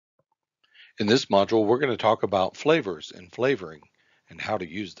In this module, we're going to talk about flavors and flavoring and how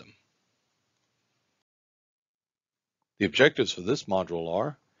to use them. The objectives for this module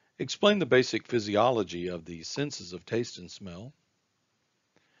are: explain the basic physiology of the senses of taste and smell,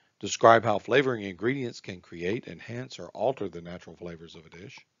 describe how flavoring ingredients can create, enhance, or alter the natural flavors of a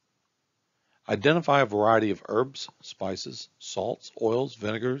dish, identify a variety of herbs, spices, salts, oils,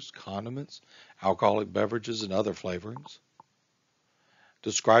 vinegars, condiments, alcoholic beverages, and other flavorings,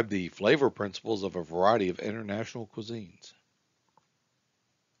 describe the flavor principles of a variety of international cuisines.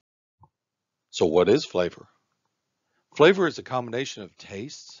 So what is flavor? Flavor is a combination of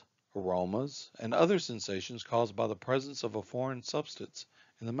tastes, aromas, and other sensations caused by the presence of a foreign substance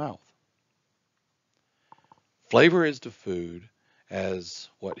in the mouth. Flavor is to food as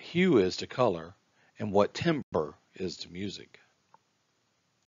what hue is to color and what timbre is to music.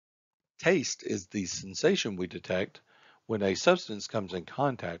 Taste is the sensation we detect when a substance comes in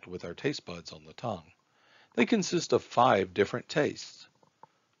contact with our taste buds on the tongue. They consist of 5 different tastes: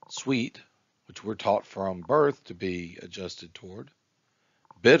 sweet, which we're taught from birth to be adjusted toward;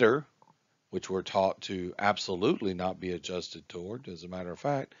 bitter, which we're taught to absolutely not be adjusted toward. As a matter of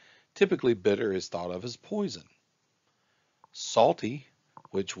fact, typically bitter is thought of as poison. Salty,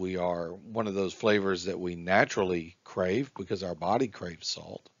 which we are one of those flavors that we naturally crave because our body craves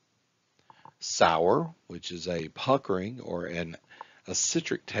salt. Sour, which is a puckering or a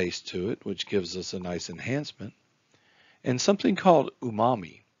citric taste to it, which gives us a nice enhancement. And something called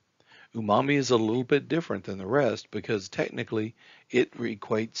umami. Umami is a little bit different than the rest because technically it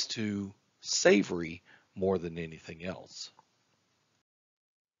equates to savory more than anything else.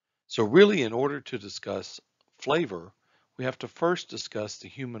 So really, in order to discuss flavor, we have to first discuss the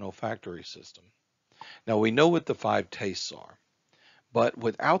human olfactory system. Now we know what the 5 tastes are, but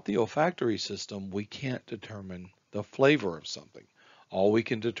without the olfactory system, we can't determine the flavor of something. All we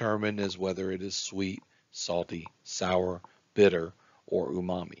can determine is whether it is sweet, salty, sour, bitter, or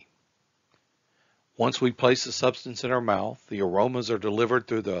umami. Once we place the substance in our mouth, the aromas are delivered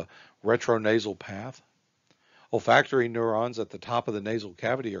through the retronasal path. Olfactory neurons at the top of the nasal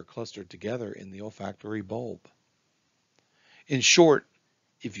cavity are clustered together in the olfactory bulb. In short,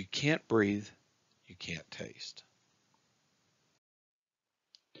 if you can't breathe, you can't taste.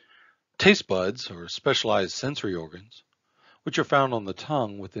 Taste buds are specialized sensory organs, which are found on the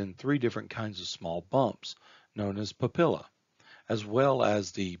tongue within 3 different kinds of small bumps known as papilla, as well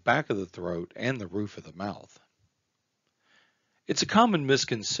as the back of the throat and the roof of the mouth. It's a common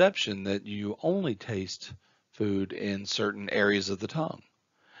misconception that you only taste food in certain areas of the tongue.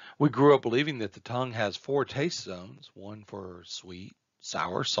 We grew up believing that the tongue has 4 taste zones, one for sweet,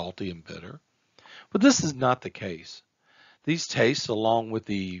 sour, salty, and bitter. But this is not the case. These tastes, along with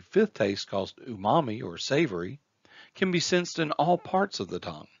the 5th taste called umami or savory, can be sensed in all parts of the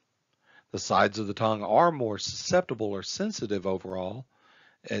tongue. The sides of the tongue are more susceptible or sensitive overall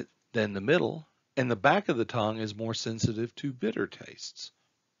than the middle, and the back of the tongue is more sensitive to bitter tastes.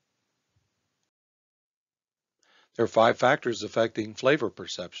 There are 5 factors affecting flavor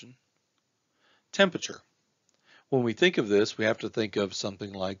perception. Temperature. When we think of this, we have to think of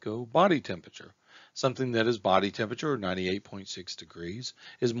something like body temperature. Something that is body temperature, or 98.6 degrees,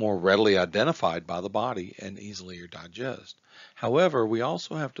 is more readily identified by the body and easier digest. However, we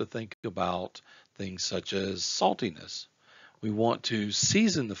also have to think about things such as saltiness. We want to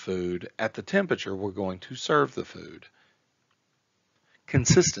season the food at the temperature we're going to serve the food.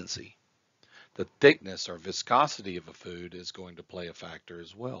 Consistency. The thickness or viscosity of a food is going to play a factor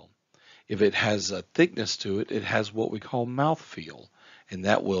as well. If it has a thickness to it, it has what we call mouthfeel, and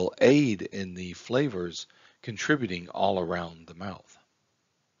that will aid in the flavors contributing all around the mouth.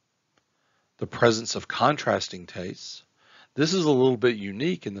 The presence of contrasting tastes. This is a little bit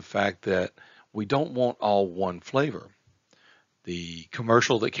unique in the fact that we don't want all one flavor. The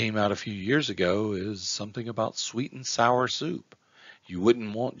commercial that came out a few years ago is something about sweet and sour soup. You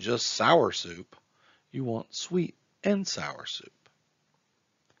wouldn't want just sour soup. You want sweet and sour soup.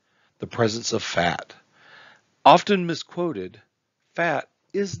 The presence of fat. Often misquoted, fat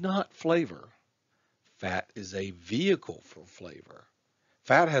is not flavor. Fat is a vehicle for flavor.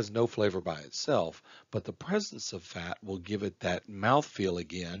 Fat has no flavor by itself, but the presence of fat will give it that mouthfeel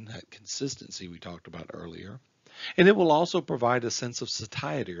again, that consistency we talked about earlier, and it will also provide a sense of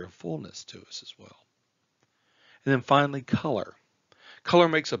satiety or fullness to us as well. And then finally, color. Color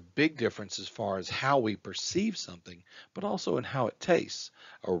makes a big difference as far as how we perceive something, but also in how it tastes.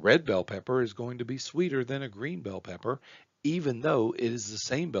 A red bell pepper is going to be sweeter than a green bell pepper, even though it is the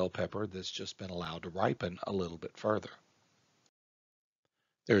same bell pepper that's just been allowed to ripen a little bit further.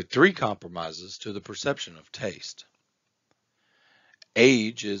 There are 3 compromises to the perception of taste.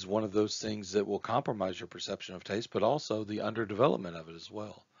 Age is one of those things that will compromise your perception of taste, but also the underdevelopment of it as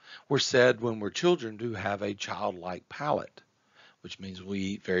well. We're said when we're children to have a childlike palate, which means we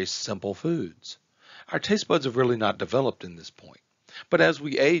eat very simple foods. Our taste buds have really not developed in this point. But as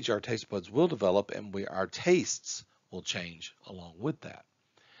we age, our taste buds will develop and our tastes will change along with that.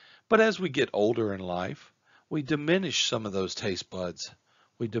 But as we get older in life, we diminish some of those taste buds.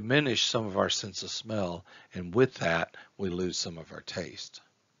 We diminish some of our sense of smell, and with that, we lose some of our taste.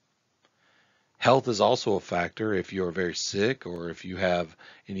 Health is also a factor. If you're very sick, or if you have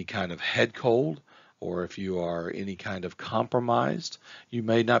any kind of head cold, or if you are any kind of compromised, you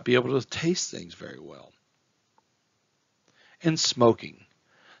may not be able to taste things very well. And smoking.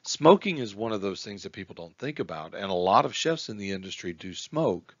 Smoking is one of those things that people don't think about, and a lot of chefs in the industry do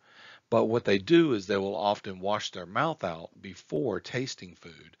smoke, but what they do is they will often wash their mouth out before tasting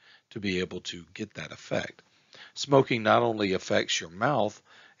food to be able to get that effect. Smoking not only affects your mouth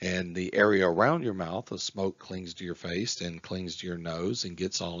and the area around your mouth, the smoke clings to your face and clings to your nose and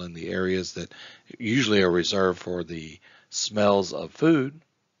gets all in the areas that usually are reserved for the smells of food,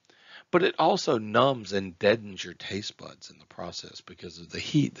 but it also numbs and deadens your taste buds in the process because of the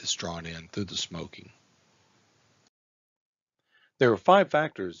heat that's drawn in through the smoking. There are 5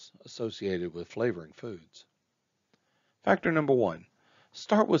 factors associated with flavoring foods. Factor number 1,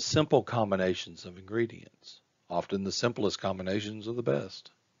 start with simple combinations of ingredients. Often the simplest combinations are the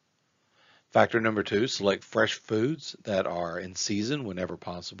best. Factor number 2, select fresh foods that are in season whenever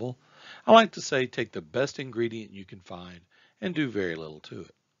possible. I like to say take the best ingredient you can find and do very little to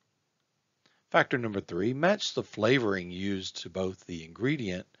it. Factor number 3, match the flavoring used to both the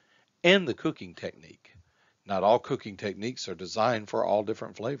ingredient and the cooking technique. Not all cooking techniques are designed for all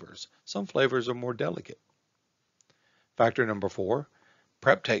different flavors. Some flavors are more delicate. Factor number 4,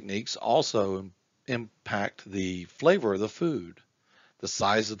 prep techniques also impact the flavor of the food. The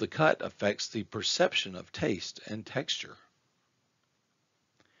size of the cut affects the perception of taste and texture.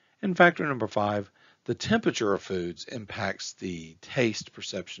 And factor number 5, the temperature of foods impacts the taste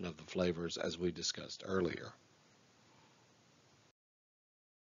perception of the flavors as we discussed earlier.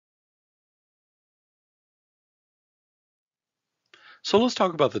 So let's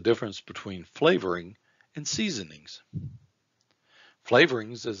talk about the difference between flavoring and seasonings.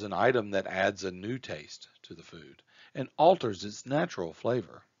 Flavorings is an item that adds a new taste to the food and alters its natural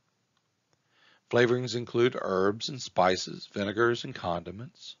flavor. Flavorings include herbs and spices, vinegars and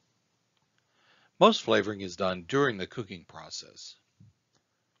condiments. Most flavoring is done during the cooking process.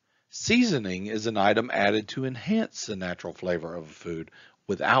 Seasoning is an item added to enhance the natural flavor of a food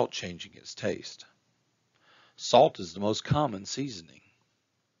without changing its taste. Salt is the most common seasoning.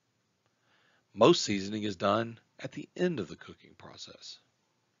 Most seasoning is done at the end of the cooking process.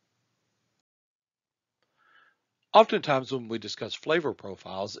 Oftentimes when we discuss flavor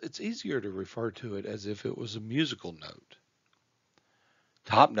profiles, it's easier to refer to it as if it was a musical note.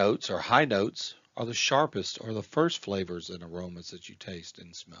 Top notes or high notes are the sharpest or the first flavors and aromas that you taste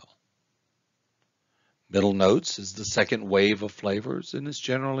and smell. Middle notes is the second wave of flavors and is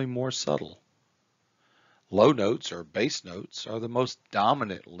generally more subtle. Low notes or base notes are the most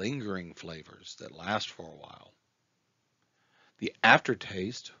dominant lingering flavors that last for a while. The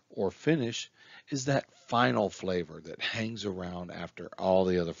aftertaste or finish is that final flavor that hangs around after all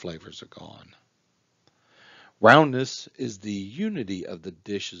the other flavors are gone. Roundness is the unity of the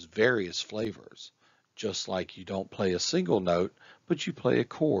dish's various flavors, just like you don't play a single note, but you play a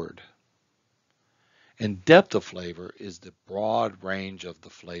chord. And depth of flavor is the broad range of the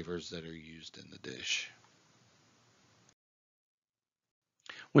flavors that are used in the dish.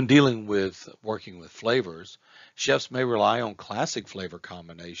 When dealing with working with flavors, chefs may rely on classic flavor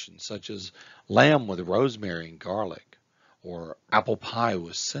combinations such as lamb with rosemary and garlic or apple pie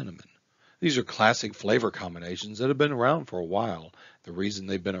with cinnamon. These are classic flavor combinations that have been around for a while. The reason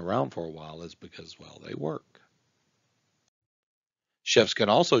they've been around for a while is because, well, they work. Chefs can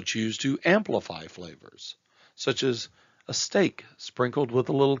also choose to amplify flavors, such as a steak sprinkled with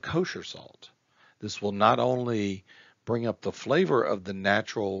a little kosher salt. This will not only bring up the flavor of the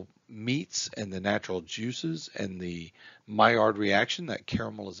natural meats and the natural juices and the Maillard reaction, that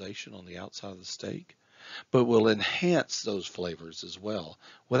caramelization on the outside of the steak, but will enhance those flavors as well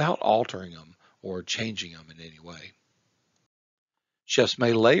without altering them or changing them in any way. Chefs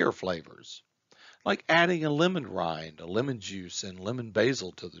may layer flavors, like adding a lemon rind, a lemon juice, and lemon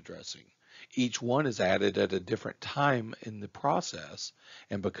basil to the dressing. Each one is added at a different time in the process,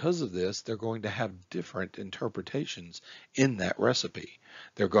 and because of this, they're going to have different interpretations in that recipe.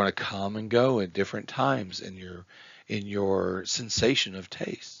 They're going to come and go at different times in your sensation of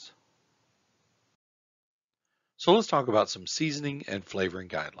taste. So let's talk about some seasoning and flavoring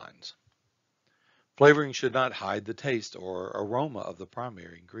guidelines. Flavoring should not hide the taste or aroma of the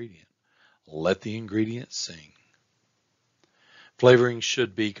primary ingredient. Let the ingredients sing. Flavoring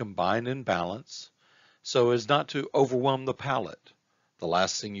should be combined in balance so as not to overwhelm the palate. The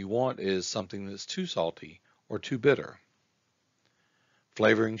last thing you want is something that's too salty or too bitter.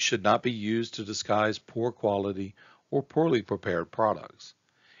 Flavoring should not be used to disguise poor quality or poorly prepared products.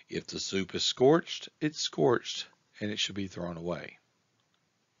 If the soup is scorched, it's scorched and it should be thrown away.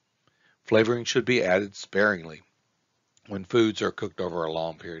 Flavoring should be added sparingly when foods are cooked over a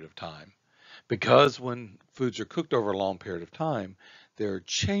long period of time. Because when foods are cooked over a long period of time, there are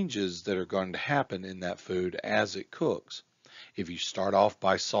changes that are going to happen in that food as it cooks. If you start off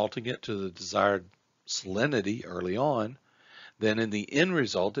by salting it to the desired salinity early on, then in the end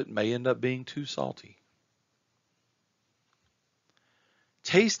result, it may end up being too salty.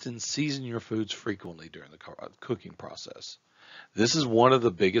 Taste and season your foods frequently during the cooking process. This is one of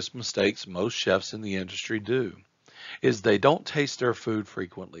the biggest mistakes most chefs in the industry do, is they don't taste their food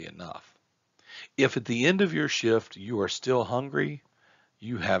frequently enough. If at the end of your shift you are still hungry,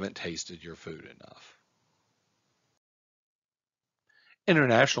 you haven't tasted your food enough.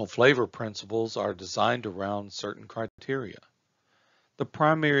 International flavor principles are designed around certain criteria. The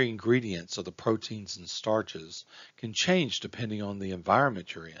primary ingredients of the proteins and starches can change depending on the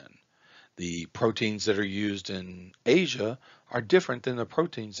environment you're in. The proteins that are used in Asia are different than the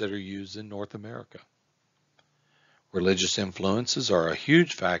proteins that are used in North America. Religious influences are a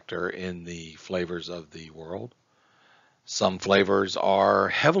huge factor in the flavors of the world. Some flavors are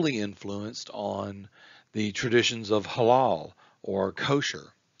heavily influenced on the traditions of halal or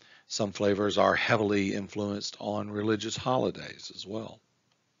kosher. Some flavors are heavily influenced on religious holidays as well.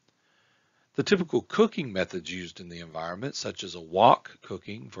 The typical cooking methods used in the environment, such as a wok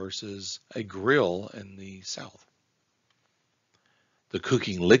cooking versus a grill in the South. The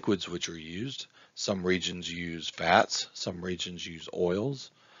cooking liquids which are used, some regions use fats, some regions use oils,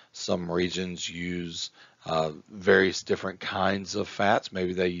 some regions use various different kinds of fats.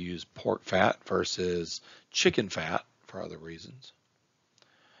 Maybe they use pork fat versus chicken fat for other reasons.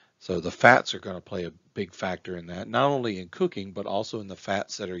 So the fats are going to play a big factor in that, not only in cooking, but also in the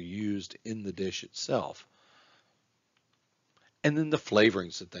fats that are used in the dish itself. And then the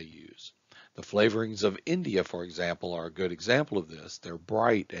flavorings that they use. The flavorings of India, for example, are a good example of this. They're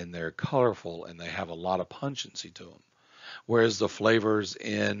bright and they're colorful and they have a lot of pungency to them. Whereas the flavors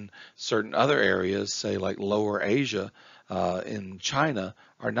in certain other areas, say like Lower Asia, in China,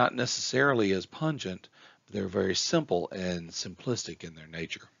 are not necessarily as pungent. They're very simple and simplistic in their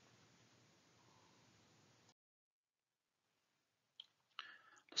nature.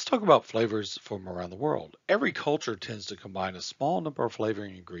 Let's talk about flavors from around the world. Every culture tends to combine a small number of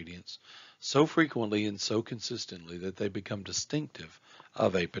flavoring ingredients so frequently and so consistently that they become distinctive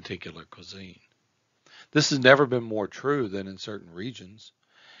of a particular cuisine. This has never been more true than in certain regions.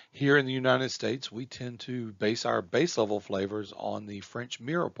 Here in the United States, we tend to base our base level flavors on the French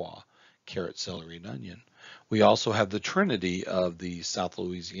mirepoix, carrot, celery, and onion. We also have the trinity of the South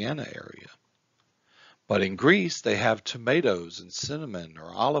Louisiana area. But in Greece, they have tomatoes and cinnamon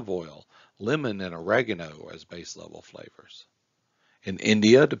or olive oil, lemon and oregano as base level flavors. In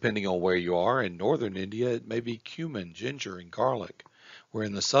India, depending on where you are, in northern India, it may be cumin, ginger, and garlic, where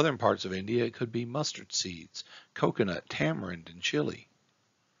in the southern parts of India, it could be mustard seeds, coconut, tamarind, and chili.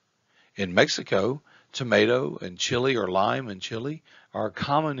 In Mexico, tomato and chili or lime and chili are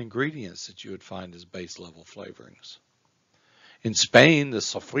common ingredients that you would find as base level flavorings. In Spain, the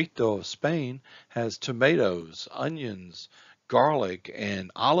sofrito of Spain has tomatoes, onions, garlic,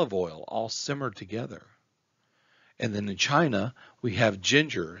 and olive oil all simmered together. And then in China, we have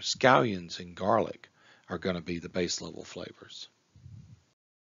ginger, scallions, and garlic are going to be the base level flavors.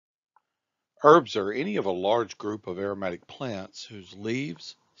 Herbs are any of a large group of aromatic plants whose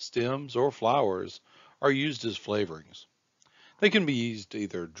leaves, stems, or flowers are used as flavorings. They can be used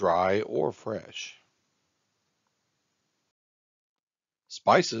either dry or fresh.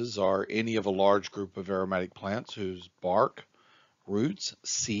 Spices are any of a large group of aromatic plants whose bark, roots,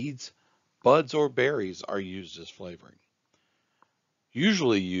 seeds, buds, or berries are used as flavoring,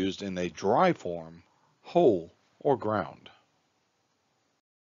 usually used in a dry form, whole, or ground.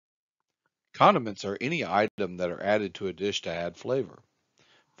 Condiments are any item that are added to a dish to add flavor.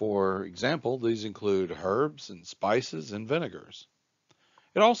 For example, these include herbs and spices and vinegars.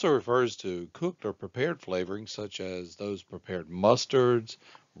 It also refers to cooked or prepared flavorings such as those prepared mustards,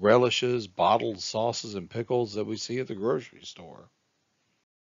 relishes, bottled sauces, and pickles that we see at the grocery store.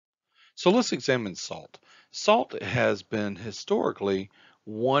 So let's examine salt. Salt has been historically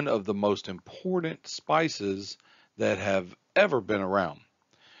one of the most important spices that have ever been around.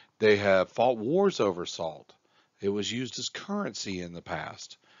 They have fought wars over salt. It was used as currency in the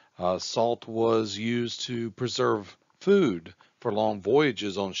past. Salt was used to preserve food for long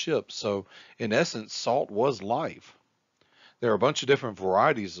voyages on ships. So, in essence, salt was life. There are a bunch of different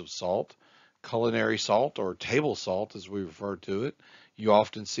varieties of salt. Culinary salt, or table salt as we refer to it. You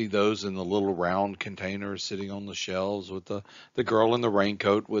often see those in the little round containers sitting on the shelves with the girl in the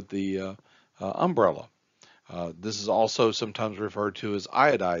raincoat with the umbrella. This is also sometimes referred to as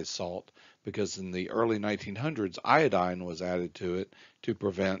iodized salt because in the early 1900s, iodine was added to it to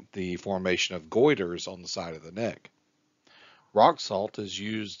prevent the formation of goiters on the side of the neck. Rock salt is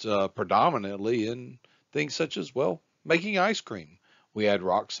used predominantly in things such as, well, making ice cream. We add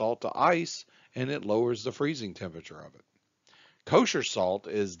rock salt to ice and it lowers the freezing temperature of it. Kosher salt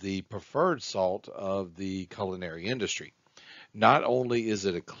is the preferred salt of the culinary industry. Not only is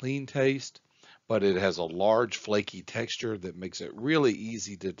it a clean taste, but it has a large flaky texture that makes it really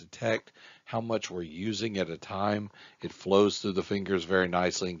easy to detect how much we're using at a time. It flows through the fingers very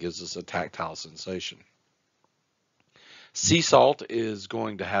nicely and gives us a tactile sensation. Sea salt is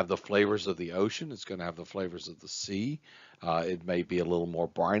going to have the flavors of the ocean. It's going to have the flavors of the sea. It may be a little more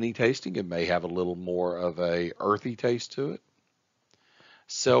briny tasting. It may have a little more of a earthy taste to it.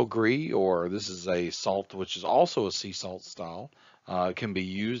 Selgri, or this is a salt which is also a sea salt style, can be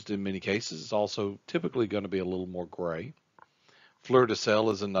used in many cases. It's also typically going to be a little more gray. Fleur de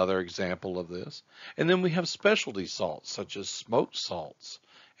sel is another example of this. And then we have specialty salts such as smoked salts.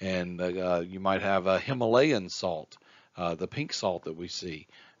 And you might have a Himalayan salt, the pink salt that we see.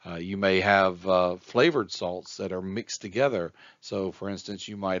 You may have flavored salts that are mixed together. So, for instance,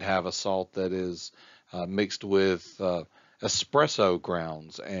 you might have a salt that is mixed with espresso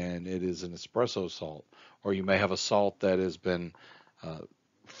grounds, and it is an espresso salt. Or you may have a salt that has been uh,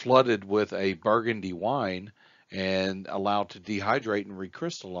 flooded with a burgundy wine and allowed to dehydrate and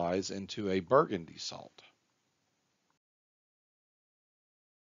recrystallize into a burgundy salt.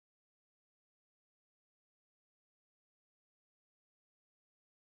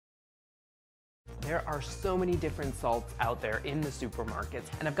 There are so many different salts out there in the supermarkets,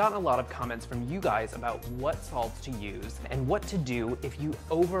 and I've gotten a lot of comments from you guys about what salts to use and what to do if you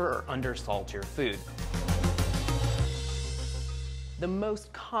over or under salt your food. The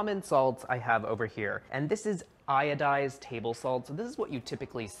most common salts I have over here, and this is iodized table salt. So this is what you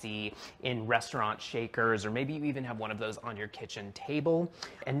typically see in restaurant shakers, or maybe you even have one of those on your kitchen table.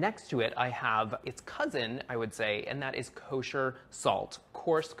 And next to it, I have its cousin, I would say, and that is kosher salt,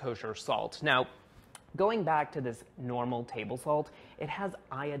 coarse kosher salt. Now, going back to this normal table salt, it has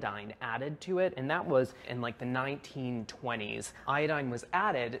iodine added to it, and that was in like the 1920s. Iodine was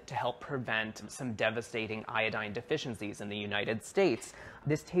added to help prevent some devastating iodine deficiencies in the United States.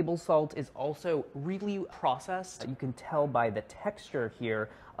 This table salt is also really processed. You can tell by the texture here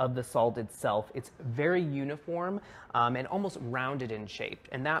of the salt itself. It's very uniform and almost rounded in shape.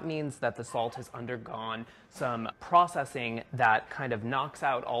 And that means that the salt has undergone some processing that kind of knocks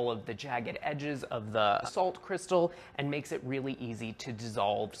out all of the jagged edges of the salt crystal and makes it really easy to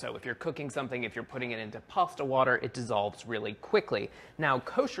dissolve. So if you're cooking something, if you're putting it into pasta water, it dissolves really quickly. Now,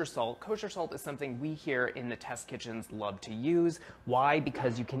 kosher salt is something we here in the test kitchens love to use. Why?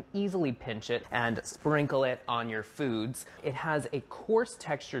 Because you can easily pinch it and sprinkle it on your foods. It has a coarse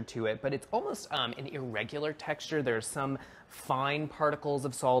texture to it, but it's almost an irregular texture. There's some fine particles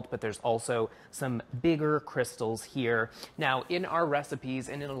of salt, but there's also some bigger crystals here. Now, in our recipes,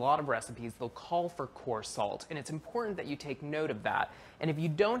 and in a lot of recipes, they'll call for coarse salt, and it's important that you take note of that. And if you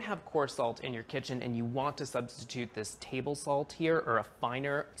don't have coarse salt in your kitchen and you want to substitute this table salt here, or a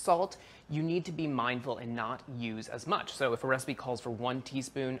finer salt, you need to be mindful and not use as much. So if a recipe calls for 1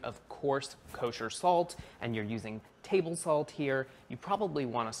 teaspoon of coarse kosher salt, and you're using table salt here, you probably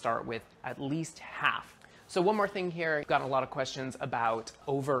want to start with at least half. So one more thing here, I've gotten a lot of questions about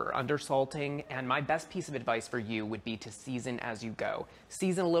over or under salting, and my best piece of advice for you would be to season as you go.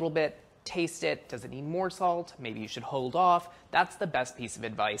 Season a little bit, taste it. Does it need more salt? Maybe you should hold off. That's the best piece of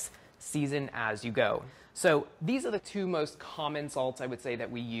advice. Season as you go. So these are the 2 most common salts I would say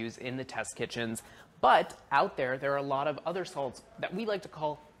that we use in the test kitchens. But out there are a lot of other salts that we like to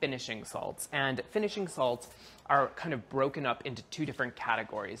call finishing salts. And finishing salts are kind of broken up into 2 different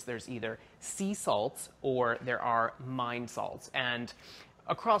categories. There's either sea salts or there are mine salts. And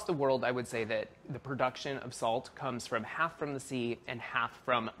Across the world, I would say that the production of salt comes from half from the sea and half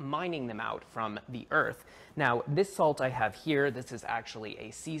from mining them out from the earth. Now, this salt I have here, this is actually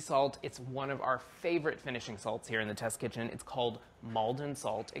a sea salt. It's one of our favorite finishing salts here in the test kitchen. It's called Maldon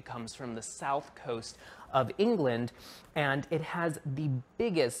salt. It comes from the south coast of England, and it has the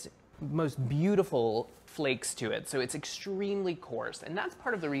biggest, most beautiful flakes to it. So it's extremely coarse, and that's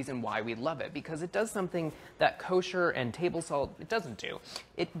part of the reason why we love it, because it does something that kosher and table salt it doesn't do.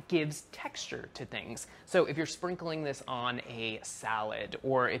 It gives texture to things. So if you're sprinkling this on a salad,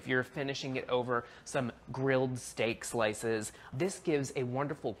 or if you're finishing it over some grilled steak slices, this gives a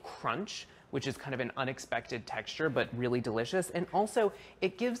wonderful crunch, which is kind of an unexpected texture, but really delicious. And also,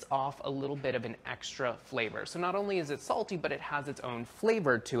 it gives off a little bit of an extra flavor. So not only is it salty, but it has its own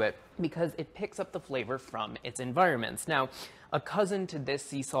flavor to it because it picks up the flavor from its environments. Now, a cousin to this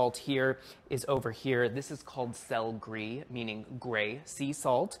sea salt here is over here. This is called sel gris, meaning gray sea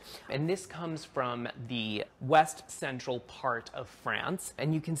salt. And this comes from the west central part of France.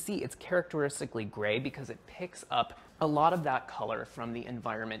 And you can see it's characteristically gray because it picks up a lot of that color from the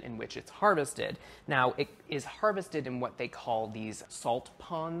environment in which it's harvested. Now, it is harvested in what they call these salt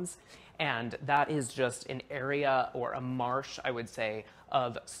ponds, and that is just an area or a marsh, I would say,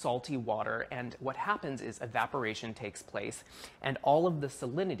 of salty water. And what happens is evaporation takes place, and all of the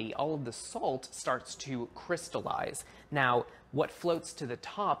salinity, all of the salt starts to crystallize. Now, what floats to the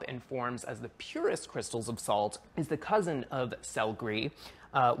top and forms as the purest crystals of salt is the cousin of sel gris,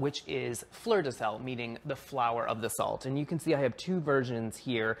 which is fleur de sel, meaning the flower of the salt. And you can see I have two versions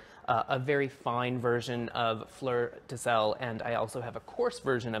here, a very fine version of fleur de sel, and I also have a coarse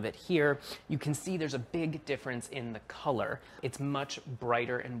version of it here. You can see there's a big difference in the color. It's much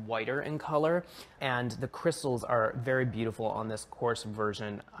brighter and whiter in color, and the crystals are very beautiful on this coarse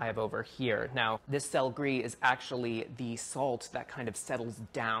version I have over here. Now, this sel gris is actually the salt that kind of settles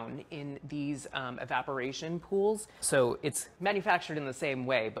down in these evaporation pools. So it's manufactured in the same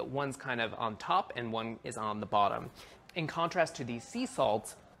way, but one's kind of on top and one is on the bottom. In contrast to these sea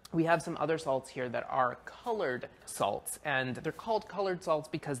salts, we have some other salts here that are colored salts, and they're called colored salts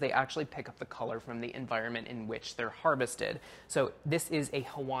because they actually pick up the color from the environment in which they're harvested. So this is a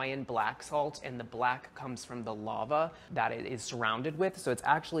Hawaiian black salt, and the black comes from the lava that it is surrounded with, so it's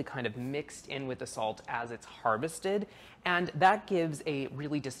actually kind of mixed in with the salt as it's harvested, and that gives a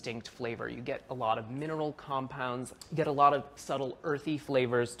really distinct flavor. You get a lot of mineral compounds, you get a lot of subtle earthy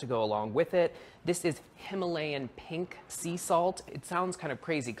flavors to go along with it. This is Himalayan pink sea salt. It sounds kind of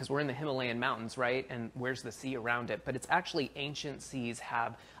crazy because we're in the Himalayan mountains, right? And where's the sea around it? But it's actually ancient seas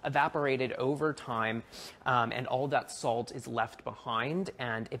have evaporated over time, and all that salt is left behind,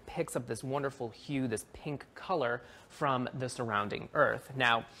 and it picks up this wonderful hue, this pink color from the surrounding earth.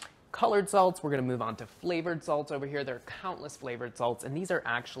 Now, colored salts, we're going to move on to flavored salts over here. There are countless flavored salts, and these are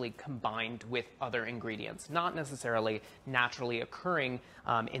actually combined with other ingredients, not necessarily naturally occurring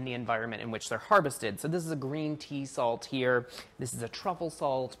in the environment in which they're harvested. So this is a green tea salt here. This is a truffle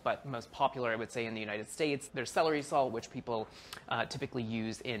salt, but most popular, I would say, in the United States. There's celery salt, which people typically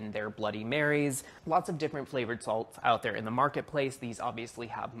use in their Bloody Marys. Lots of different flavored salts out there in the marketplace. These obviously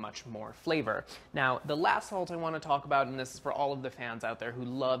have much more flavor. Now, the last salt I want to talk about, and this is for all of the fans out there who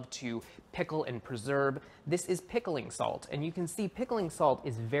love to pickle and preserve, this is pickling salt. And you can see pickling salt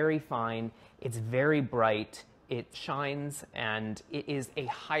is very fine, it's very bright, it shines, and it is a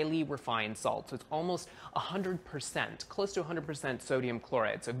highly refined salt. So it's almost 100%, close to 100% sodium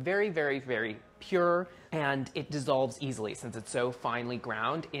chloride. So very, very, very pure, and it dissolves easily since it's so finely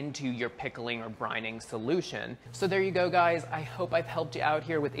ground into your pickling or brining solution. So there you go, guys. I hope I've helped you out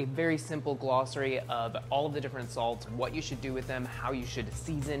here with a very simple glossary of all of the different salts, what you should do with them, how you should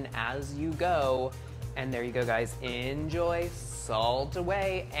season as you go. And there you go, guys. Enjoy, salt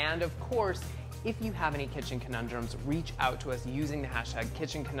away, and of course, if you have any kitchen conundrums, reach out to us using the hashtag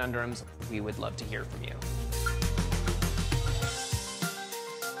Kitchen Conundrums. We would love to hear from you.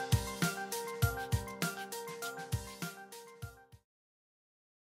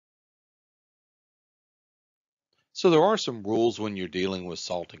 So there are some rules when you're dealing with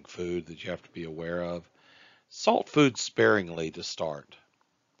salting food that you have to be aware of. Salt food sparingly to start.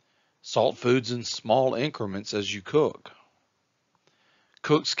 Salt foods in small increments as you cook.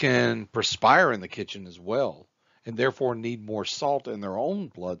 Cooks can perspire in the kitchen as well, and therefore need more salt in their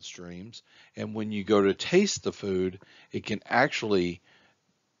own bloodstreams. And when you go to taste the food, it can actually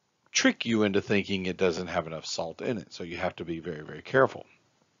trick you into thinking it doesn't have enough salt in it. So you have to be very, very careful.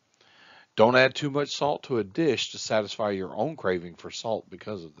 Don't add too much salt to a dish to satisfy your own craving for salt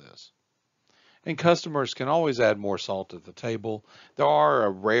because of this. and customers can always add more salt at the table. There are a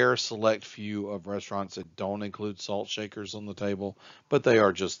rare select few of restaurants that don't include salt shakers on the table, but they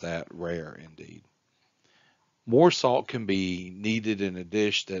are just that rare indeed. More salt can be needed in a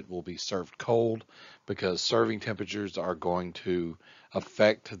dish that will be served cold because serving temperatures are going to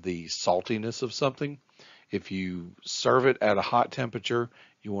affect the saltiness of something. If you serve it at a hot temperature,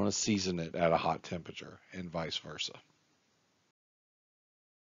 you want to season it at a hot temperature and vice versa.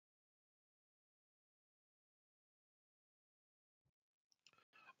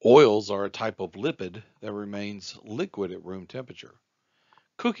 Oils are a type of lipid that remains liquid at room temperature.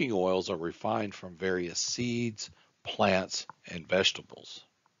 Cooking oils are refined from various seeds, plants, and vegetables.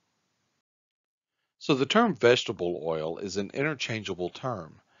 So the term vegetable oil is an interchangeable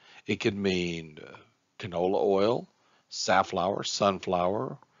term. It could mean canola oil, safflower,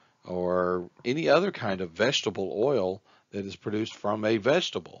 sunflower, or any other kind of vegetable oil that is produced from a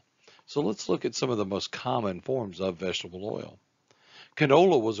vegetable. So let's look at some of the most common forms of vegetable oil.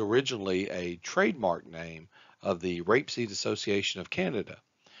 Canola was originally a trademark name of the Rapeseed Association of Canada,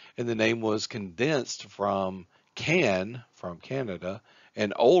 and the name was condensed from can from Canada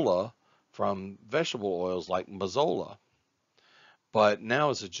and ola from vegetable oils like mazola, but now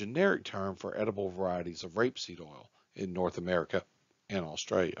is a generic term for edible varieties of rapeseed oil in North America and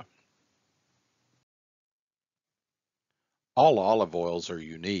Australia. All olive oils are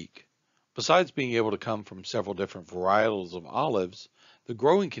unique. Besides being able to come from several different varietals of olives, the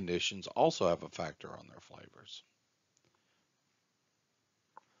growing conditions also have a factor on their flavors.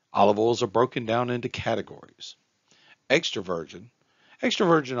 Olive oils are broken down into categories. Extra virgin. Extra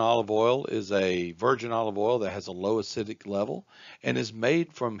virgin olive oil is a virgin olive oil that has a low acidic level and is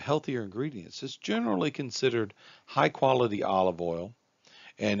made from healthier ingredients. It's generally considered high quality olive oil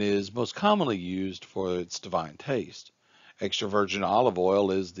and is most commonly used for its divine taste. Extra virgin olive oil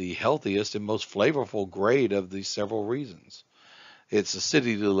is the healthiest and most flavorful grade of these several reasons. Its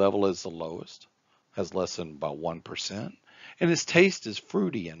acidity level is the lowest, has less than about 1%, and its taste is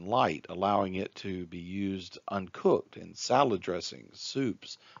fruity and light, allowing it to be used uncooked in salad dressings,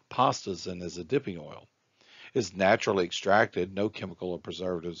 soups, pastas, and as a dipping oil. It's naturally extracted, no chemical or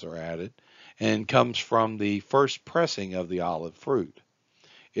preservatives are added, and comes from the first pressing of the olive fruit.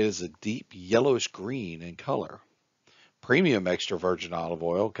 It is a deep yellowish green in color. Premium extra virgin olive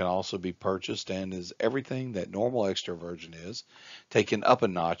oil can also be purchased and is everything that normal extra virgin is, taken up a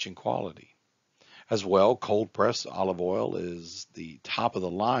notch in quality. As well, cold pressed olive oil is the top of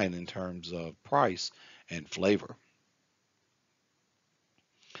the line in terms of price and flavor.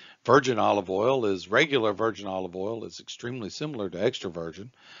 Virgin olive oil is regular virgin olive oil is extremely similar to extra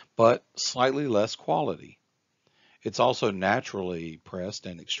virgin, but slightly less quality. It's also naturally pressed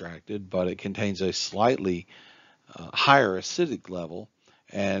and extracted, but it contains a slightly higher acidic level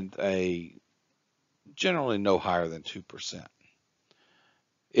and a generally no higher than 2%.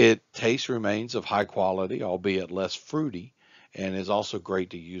 It taste remains of high quality, albeit less fruity, and is also great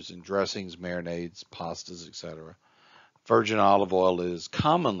to use in dressings, marinades, pastas, etc. Virgin olive oil is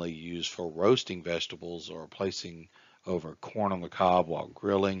commonly used for roasting vegetables or placing over corn on the cob while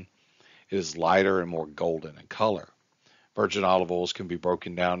grilling. It is lighter and more golden in color. Virgin olive oils can be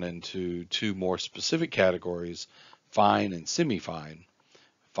broken down into two more specific categories, fine and semi-fine.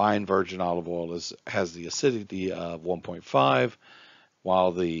 Fine virgin olive oil has the acidity of 1.5,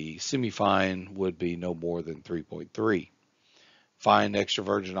 while the semi-fine would be no more than 3.3. Fine extra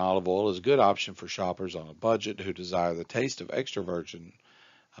virgin olive oil is a good option for shoppers on a budget who desire the taste of extra virgin.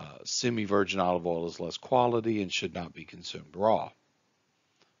 Semi-virgin olive oil is less quality and should not be consumed raw.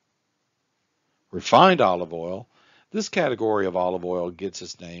 Refined olive oil. This category of olive oil gets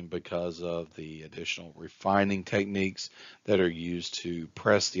its name because of the additional refining techniques that are used to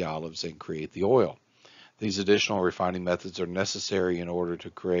press the olives and create the oil. These additional refining methods are necessary in order to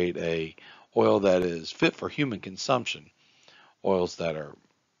create a oil that is fit for human consumption. Oils that are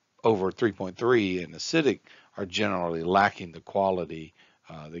over 3.3 and acidic are generally lacking the quality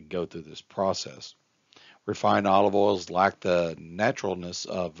that go through this process. Refined olive oils lack the naturalness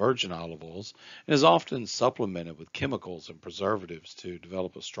of virgin olive oils and is often supplemented with chemicals and preservatives to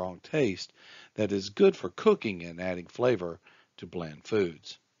develop a strong taste that is good for cooking and adding flavor to bland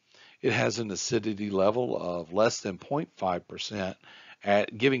foods. It has an acidity level of less than 0.5%,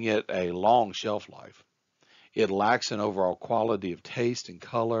 giving it a long shelf life. It lacks an overall quality of taste and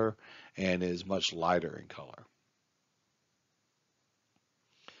color and is much lighter in color.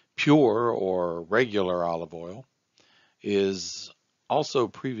 Pure or regular olive oil is also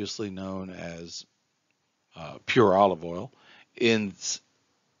previously known as pure olive oil in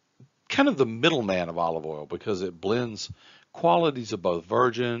kind of the middleman of olive oil because it blends qualities of both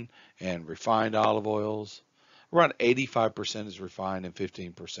virgin and refined olive oils. Around 85% is refined and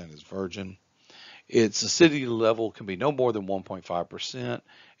 15% is virgin. Its acidity level can be no more than 1.5%,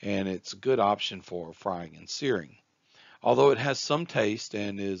 and it's a good option for frying and searing. Although it has some taste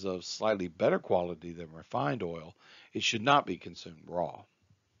and is of slightly better quality than refined oil, it should not be consumed raw.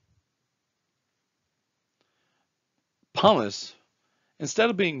 Pumice, instead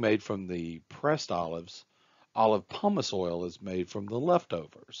of being made from the pressed olives, olive pumice oil is made from the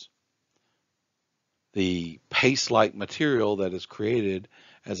leftovers, the paste-like material that is created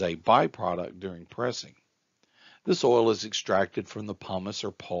as a byproduct during pressing. This oil is extracted from the pumice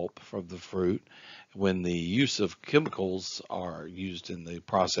or pulp from the fruit when the use of chemicals are used in the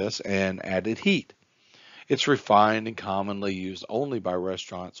process and added heat. It's refined and commonly used only by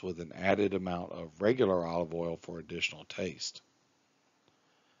restaurants with an added amount of regular olive oil for additional taste.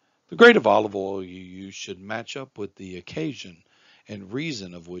 The grade of olive oil you use should match up with the occasion and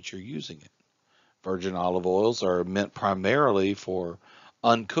reason of which you're using it. Virgin olive oils are meant primarily for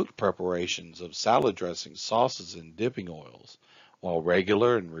uncooked preparations of salad dressings, sauces, and dipping oils, while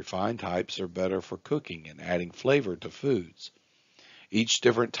regular and refined types are better for cooking and adding flavor to foods. Each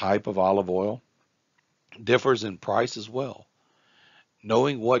different type of olive oil differs in price as well.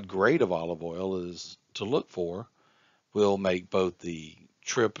 Knowing what grade of olive oil is to look for will make both the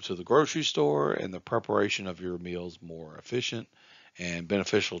trip to the grocery store and the preparation of your meals more efficient and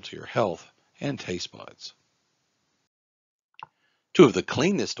beneficial to your health and taste buds. Two of the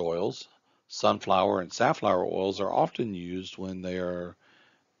cleanest oils, sunflower and safflower oils, are often used when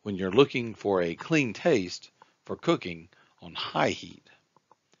you're looking for a clean taste for cooking on high heat.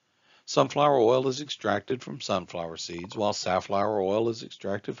 Sunflower oil is extracted from sunflower seeds, while safflower oil is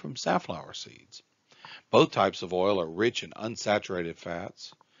extracted from safflower seeds. Both types of oil are rich in unsaturated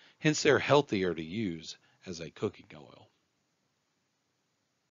fats, hence they're healthier to use as a cooking oil.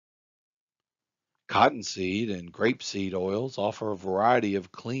 Cottonseed and grapeseed oils offer a variety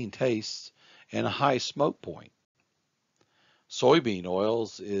of clean tastes and a high smoke point. Soybean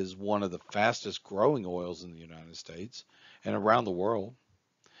oils is one of the fastest growing oils in the United States and around the world.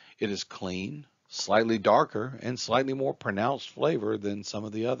 It is clean, slightly darker, and slightly more pronounced flavor than some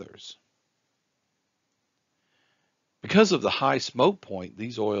of the others. Because of the high smoke point,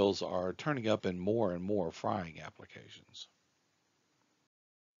 these oils are turning up in more and more frying applications.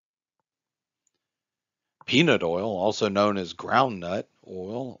 Peanut oil, also known as groundnut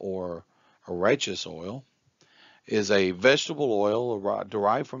oil or arachius oil, is a vegetable oil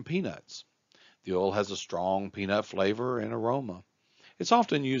derived from peanuts. The oil has a strong peanut flavor and aroma. It's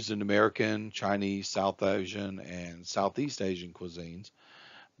often used in American, Chinese, South Asian, and Southeast Asian cuisines,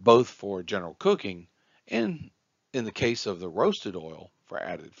 both for general cooking and, in the case of the roasted oil, for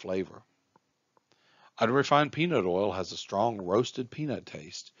added flavor. Unrefined peanut oil has a strong roasted peanut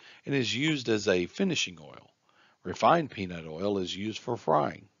taste and is used as a finishing oil. Refined peanut oil is used for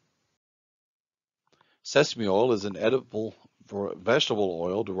frying. Sesame oil is an edible vegetable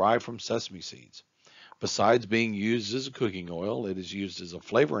oil derived from sesame seeds. Besides being used as a cooking oil, it is used as a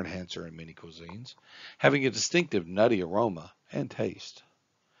flavor enhancer in many cuisines, having a distinctive nutty aroma and taste.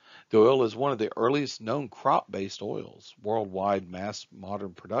 The oil is one of the earliest known crop-based oils. Worldwide mass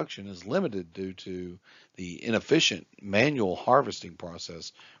modern production is limited due to the inefficient manual harvesting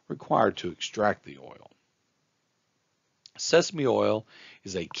process required to extract the oil. Sesame oil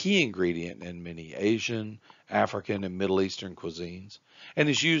is a key ingredient in many Asian, African, and Middle Eastern cuisines and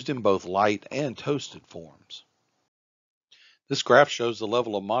is used in both light and toasted forms. This graph shows the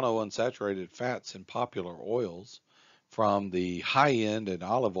level of monounsaturated fats in popular oils from the high end in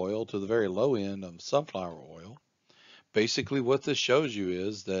olive oil to the very low end of sunflower oil. Basically, what this shows you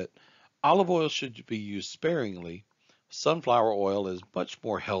is that olive oil should be used sparingly. Sunflower oil is much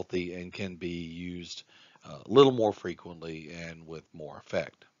more healthy and can be used a little more frequently and with more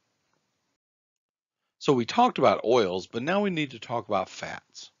effect. So we talked about oils, but now we need to talk about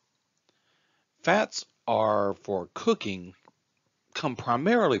fats. Fats are for cooking, come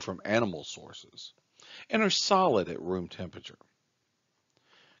primarily from animal sources and are solid at room temperature.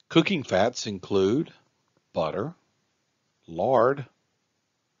 Cooking fats include butter, lard,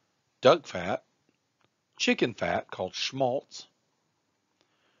 duck fat, chicken fat called schmaltz,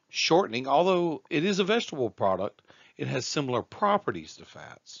 shortening. Although it is a vegetable product, it has similar properties to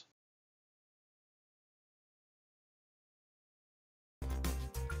fats.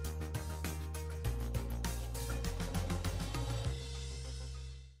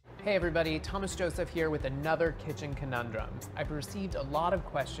 Hey everybody, Thomas Joseph here with another Kitchen Conundrum. I've received a lot of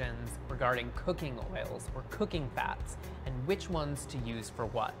questions regarding cooking oils or cooking fats and which ones to use for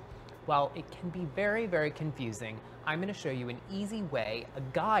what. While it can be very, very confusing, I'm going to show you an easy way, a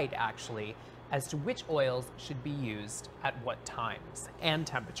guide actually, as to which oils should be used at what times and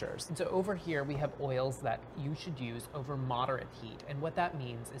temperatures. And so over here we have oils that you should use over moderate heat. And what that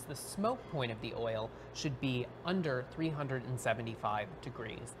means is the smoke point of the oil should be under 375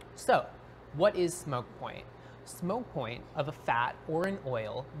 degrees. So what is smoke point? Smoke point of a fat or an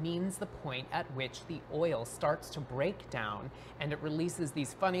oil means the point at which the oil starts to break down and it releases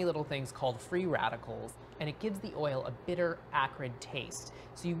these funny little things called free radicals, and it gives the oil a bitter, acrid taste.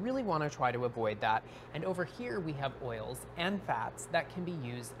 So you really want to try to avoid that. And over here we have oils and fats that can be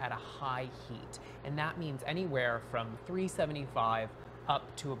used at a high heat, and that means anywhere from 375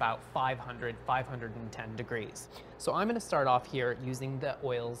 up to about 500, 510 degrees. So I'm going to start off here using the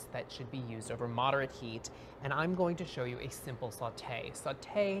oils that should be used over moderate heat, and I'm going to show you a simple saute.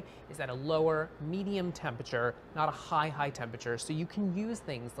 Saute is at a lower, medium temperature, not a high, high temperature, so you can use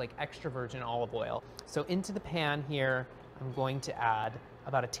things like extra virgin olive oil. So into the pan here, I'm going to add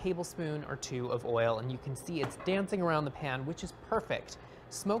about a tablespoon or two of oil, and you can see it's dancing around the pan, which is perfect.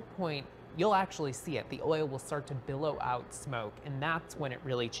 Smoke point, you'll actually see it. The oil will start to billow out smoke, and that's when it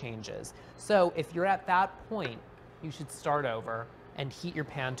really changes. So if you're at that point, you should start over and heat your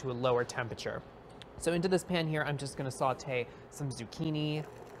pan to a lower temperature. So into this pan here, I'm just gonna saute some zucchini,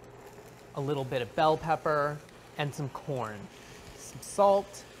 a little bit of bell pepper, and some corn, some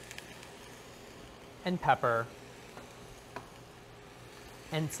salt and pepper.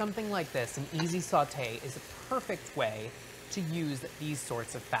 And something like this, an easy saute, is a perfect way to use these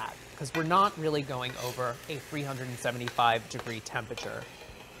sorts of fat, because we're not really going over a 375 degree temperature.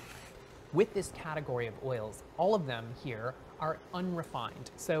 With this category of oils, all of them here are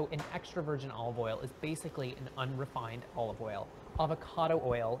unrefined. So an extra virgin olive oil is basically an unrefined olive oil. Avocado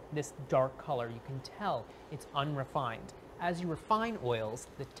oil, this dark color, you can tell it's unrefined. As you refine oils,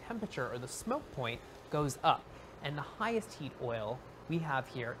 the temperature or the smoke point goes up, and the highest heat oil we have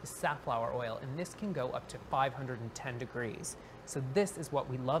here is safflower oil, and this can go up to 510 degrees. So this is what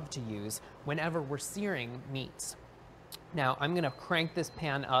we love to use whenever we're searing meats. Now I'm gonna crank this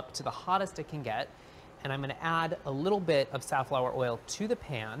pan up to the hottest it can get, and I'm gonna add a little bit of safflower oil to the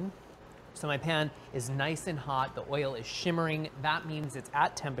pan. So my pan is nice and hot, the oil is shimmering, that means it's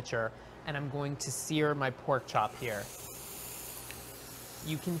at temperature, and I'm going to sear my pork chop here.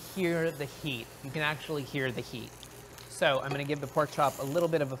 You can hear the heat, you can actually hear the heat. So I'm gonna give the pork chop a little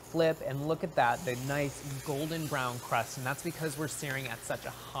bit of a flip, and look at that, the nice golden brown crust, and that's because we're searing at such a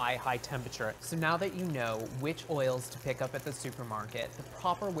high, high temperature. So now that you know which oils to pick up at the supermarket, the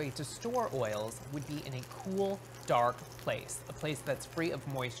proper way to store oils would be in a cool, dark place, a place that's free of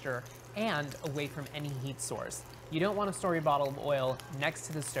moisture and away from any heat source. You don't wanna store your bottle of oil next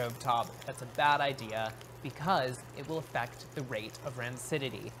to the stove top. That's a bad idea because it will affect the rate of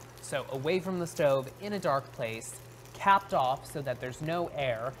rancidity. So away from the stove, in a dark place, capped off so that there's no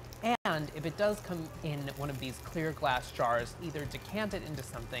air, and if it does come in one of these clear glass jars, either decant it into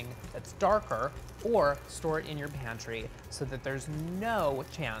something that's darker or store it in your pantry so that there's no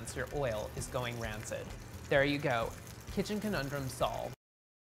chance your oil is going rancid. There you go. Kitchen conundrum solved.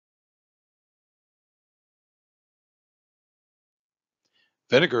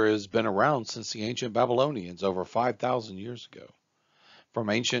 Vinegar has been around since the ancient Babylonians over 5,000 years ago. From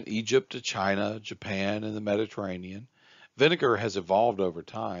ancient Egypt to China, Japan, and the Mediterranean, vinegar has evolved over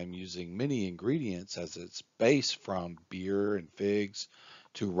time using many ingredients as its base, from beer and figs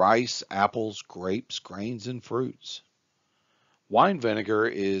to rice, apples, grapes, grains, and fruits. Wine vinegar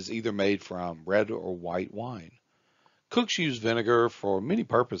is either made from red or white wine. Cooks use vinegar for many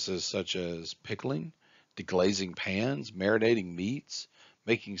purposes such as pickling, deglazing pans, marinating meats,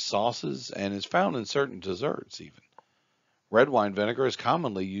 making sauces, and is found in certain desserts even. Red wine vinegar is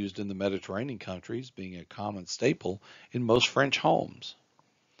commonly used in the Mediterranean countries, being a common staple in most French homes.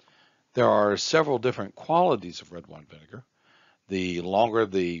 There are several different qualities of red wine vinegar. The longer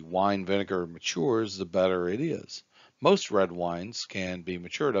the wine vinegar matures, the better it is. Most red wines can be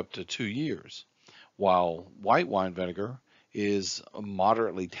matured up to 2 years, while white wine vinegar is a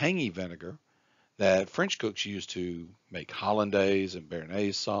moderately tangy vinegar that French cooks use to make hollandaise and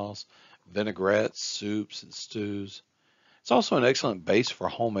béarnaise sauce, vinaigrettes, soups, and stews. It's also an excellent base for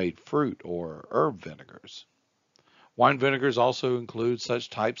homemade fruit or herb vinegars. Wine vinegars also include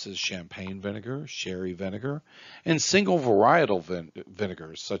such types as champagne vinegar, sherry vinegar, and single varietal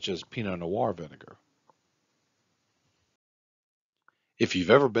vinegars such as Pinot Noir vinegar. If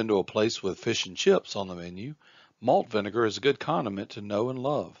you've ever been to a place with fish and chips on the menu, malt vinegar is a good condiment to know and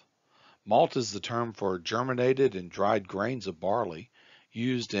love. Malt is the term for germinated and dried grains of barley,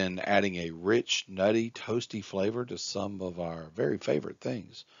 used in adding a rich, nutty, toasty flavor to some of our very favorite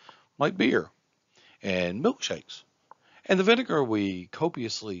things, like beer and milkshakes. And the vinegar we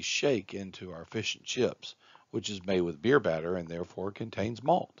copiously shake into our fish and chips, which is made with beer batter and therefore contains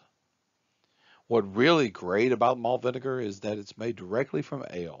malt. What really great about malt vinegar is that it's made directly from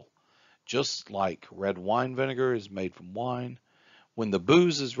ale, just like red wine vinegar is made from wine. When the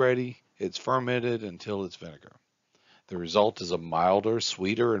booze is ready, it's fermented until it's vinegar. The result is a milder,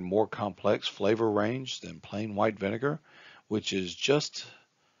 sweeter, and more complex flavor range than plain white vinegar, which is just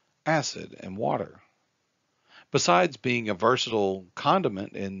acid and water. Besides being a versatile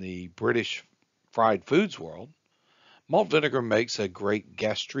condiment in the British fried foods world, malt vinegar makes a great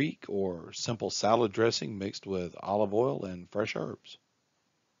gastrique or simple salad dressing mixed with olive oil and fresh herbs.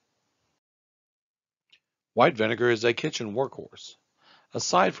 White vinegar is a kitchen workhorse.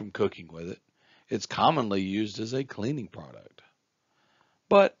 Aside from cooking with it, it's commonly used as a cleaning product.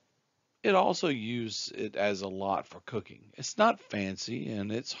 But it also uses it as a lot for cooking. It's not fancy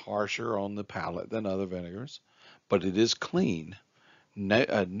and it's harsher on the palate than other vinegars, but it is clean.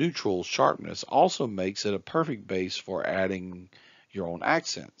 A neutral sharpness also makes it a perfect base for adding your own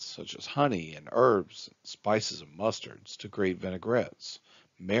accents, such as honey and herbs, spices and mustards to create vinaigrettes,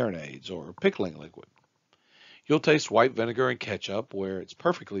 marinades, or pickling liquid. You'll taste white vinegar and ketchup where it's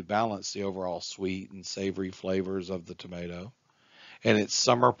perfectly balanced the overall sweet and savory flavors of the tomato, and it's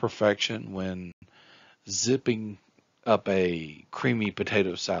summer perfection when zipping up a creamy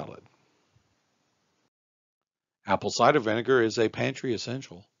potato salad. Apple cider vinegar is a pantry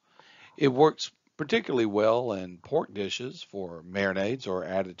essential. It works particularly well in pork dishes for marinades or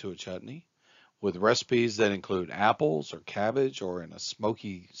added to a chutney, with recipes that include apples or cabbage or in a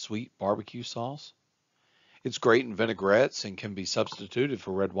smoky sweet barbecue sauce. It's great in vinaigrettes and can be substituted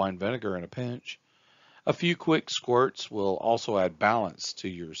for red wine vinegar in a pinch. A few quick squirts will also add balance to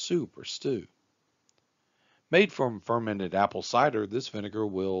your soup or stew. Made from fermented apple cider, this vinegar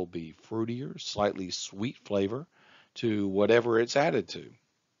will be fruitier, slightly sweet flavor to whatever it's added to.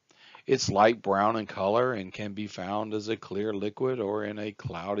 It's light brown in color and can be found as a clear liquid or in a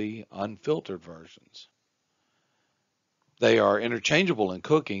cloudy, unfiltered versions. They are interchangeable in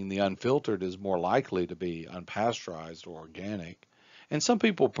cooking. The unfiltered is more likely to be unpasteurized or organic, and some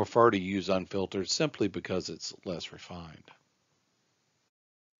people prefer to use unfiltered simply because it's less refined.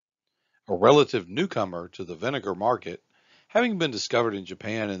 A relative newcomer to the vinegar market, having been discovered in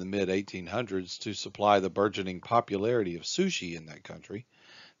Japan in the mid 1800s to supply the burgeoning popularity of sushi in that country,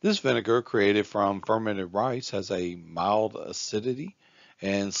 this vinegar created from fermented rice has a mild acidity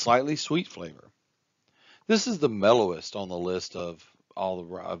and slightly sweet flavor. This is the mellowest on the list of all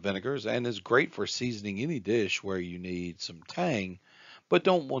the vinegars and is great for seasoning any dish where you need some tang but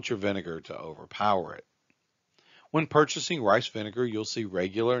don't want your vinegar to overpower it. When purchasing rice vinegar, you'll see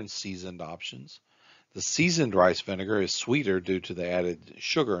regular and seasoned options. The seasoned rice vinegar is sweeter due to the added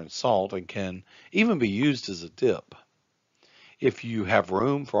sugar and salt and can even be used as a dip. If you have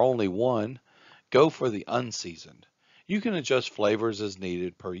room for only one, go for the unseasoned. You can adjust flavors as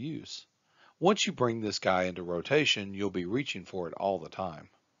needed per use. Once you bring this guy into rotation, you'll be reaching for it all the time.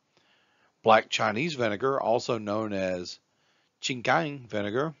 Black Chinese vinegar, also known as Qinggang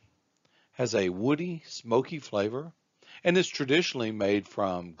vinegar, has a woody, smoky flavor and is traditionally made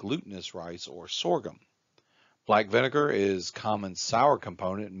from glutinous rice or sorghum. Black vinegar is common sour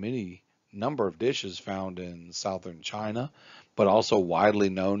component in many number of dishes found in southern China, but also widely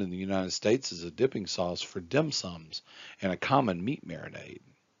known in the United States as a dipping sauce for dim sums and a common meat marinade.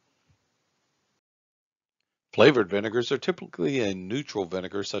 Flavored vinegars are typically a neutral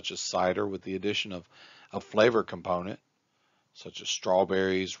vinegar such as cider with the addition of a flavor component such as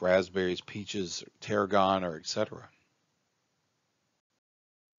strawberries, raspberries, peaches, tarragon, or etc.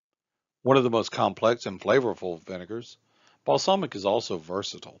 One of the most complex and flavorful vinegars, balsamic is also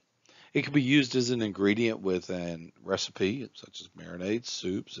versatile. It can be used as an ingredient with a recipe, such as marinades,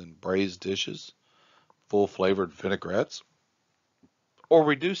 soups, and braised dishes, full flavored vinaigrettes, or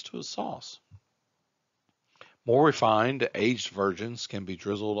reduced to a sauce. More refined, aged versions can be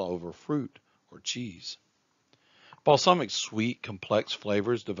drizzled over fruit or cheese. Balsamic's sweet, complex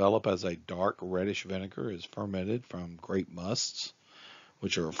flavors develop as a dark reddish vinegar is fermented from grape musts,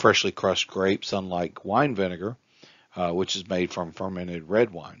 which are freshly crushed grapes, unlike wine vinegar, which is made from fermented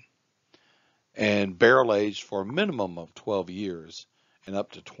red wine, and barrel aged for a minimum of 12 years and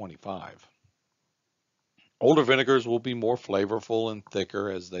up to 25. Older vinegars will be more flavorful and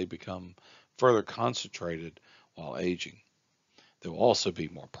thicker as they become further concentrated while aging. They will also be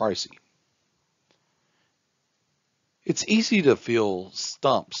more pricey. It's easy to feel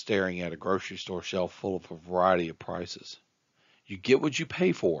stumped staring at a grocery store shelf full of a variety of prices. You get what you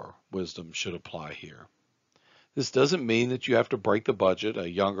pay for, wisdom should apply here. This doesn't mean that you have to break the budget. A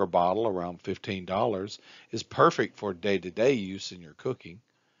younger bottle, around $15, is perfect for day-to-day use in your cooking.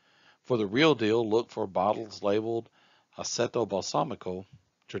 For the real deal, look for bottles labeled Aceto Balsamico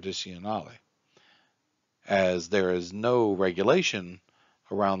Tradizionale, as there is no regulation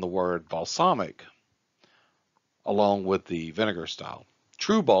around the word balsamic along with the vinegar style.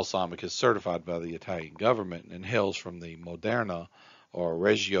 True balsamic is certified by the Italian government and hails from the Moderna or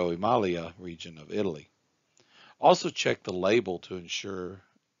Reggio Emilia region of Italy. Also check the label to ensure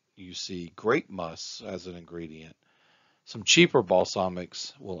you see grape must as an ingredient. Some cheaper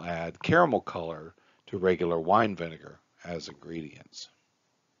balsamics will add caramel color to regular wine vinegar as ingredients.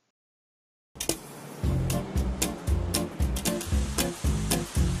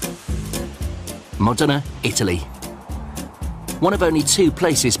 Modena, Italy. One of only 2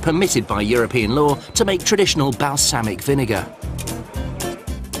 places permitted by European law to make traditional balsamic vinegar.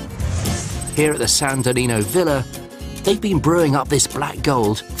 Here at the San Donnino Villa, they've been brewing up this black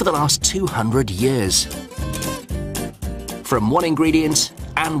gold for the last 200 years. From one ingredient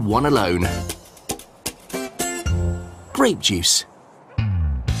and one alone: grape juice.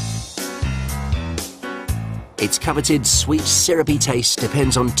 Its coveted sweet syrupy taste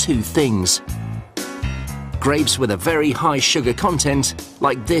depends on 2 things: grapes with a very high sugar content,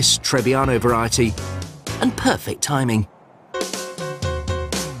 like this Trebbiano variety, and perfect timing.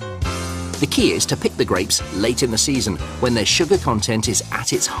 The key is to pick the grapes late in the season, when their sugar content is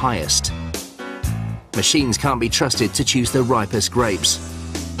at its highest. Machines can't be trusted to choose the ripest grapes.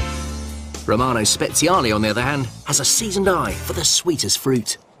 Romano Speziale, on the other hand, has a seasoned eye for the sweetest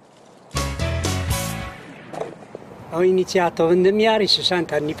fruit. Ho iniziato a vendemmiare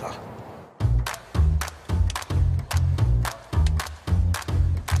 60 anni fa.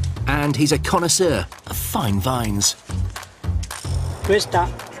 And he's a connoisseur of fine vines.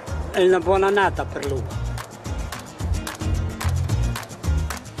 Questa è una buona annata per l'uva.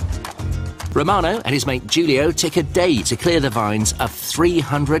 Romano and his mate Giulio take a day to clear the vines of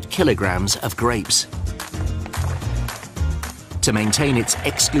 300 kilograms of grapes. To maintain its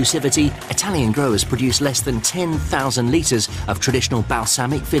exclusivity, Italian growers produce less than 10,000 litres of traditional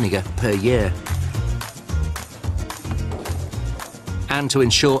balsamic vinegar per year. And to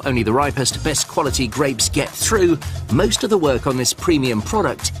ensure only the ripest, best quality grapes get through, most of the work on this premium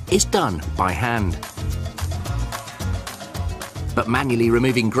product is done by hand. But manually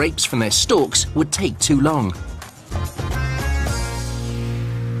removing grapes from their stalks would take too long.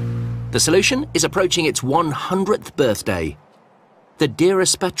 The solution is approaching its 100th birthday: the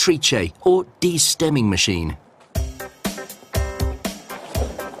Diraspatrice, or de-stemming machine.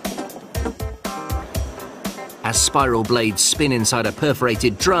 As spiral blades spin inside a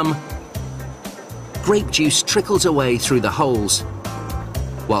perforated drum, grape juice trickles away through the holes,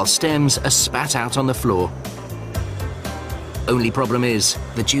 while stems are spat out on the floor. Only problem is,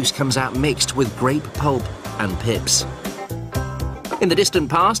 the juice comes out mixed with grape pulp and pips. In the distant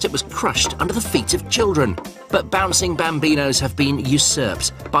past, it was crushed under the feet of children, but bouncing bambinos have been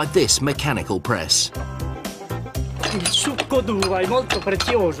usurped by this mechanical press. Il succo d'uva è molto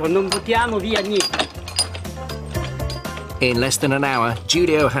prezioso, non buttiamo via niente. In less than an hour,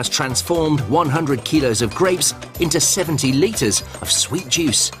 Giulio has transformed 100 kilos of grapes into 70 litres of sweet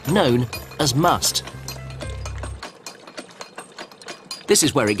juice, known as must. This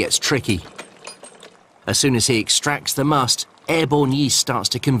is where it gets tricky. As soon as he extracts the must, airborne yeast starts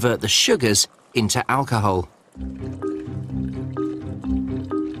to convert the sugars into alcohol.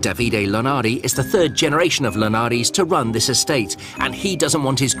 Davide Lonardi is the 3rd generation of Lonardis to run this estate, and he doesn't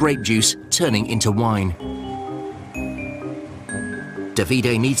want his grape juice turning into wine.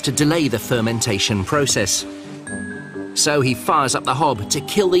 Davide needs to delay the fermentation process. So he fires up the hob to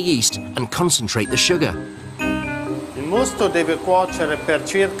kill the yeast and concentrate the sugar. Il mosto deve cuocere per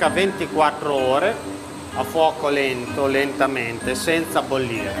circa 24 ore a fuoco lento, lentamente, senza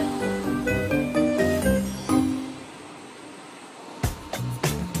bollire.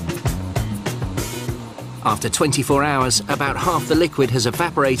 After 24 hours, about half the liquid has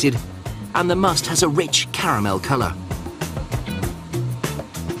evaporated and the must has a rich caramel colour.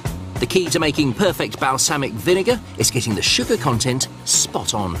 The key to making perfect balsamic vinegar is getting the sugar content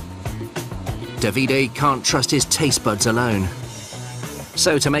spot on. Davide can't trust his taste buds alone.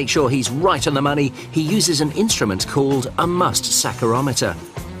 So to make sure he's right on the money, he uses an instrument called a must saccharometer.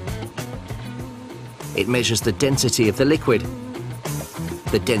 It measures the density of the liquid.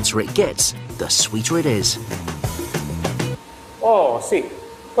 The denser it gets, the sweeter it is. Oh, sì,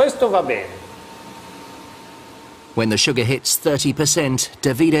 questo va bene. When the sugar hits 30%,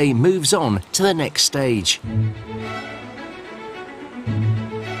 Davide moves on to the next stage.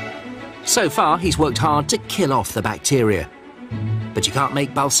 So far, he's worked hard to kill off the bacteria. But you can't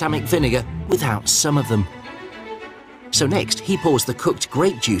make balsamic vinegar without some of them. So next, he pours the cooked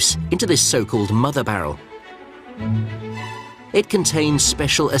grape juice into this so-called mother barrel. It contains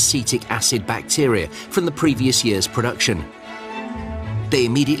special acetic acid bacteria from the previous year's production. They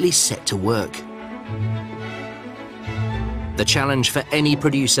immediately set to work. The challenge for any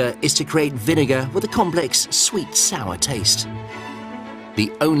producer is to create vinegar with a complex sweet-sour taste. The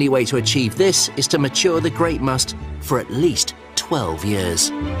only way to achieve this is to mature the grape must for at least 12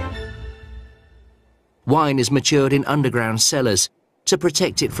 years. Wine is matured in underground cellars to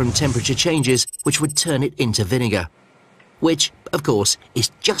protect it from temperature changes which would turn it into vinegar. Which, of course,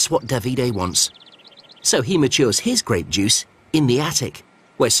 is just what Davide wants. So he matures his grape juice in the attic,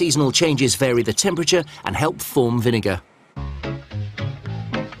 where seasonal changes vary the temperature and help form vinegar.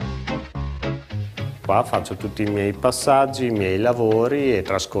 Qua faccio tutti i miei passaggi, i miei lavori e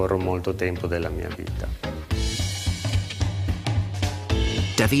trascorro molto tempo della mia vita.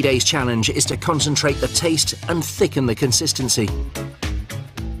 Davide's challenge is to concentrate the taste and thicken the consistency.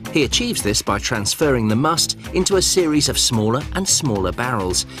 He achieves this by transferring the must into a series of smaller and smaller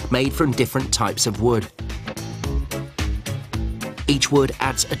barrels made from different types of wood. Each wood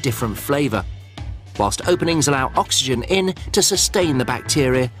adds a different flavour, whilst openings allow oxygen in to sustain the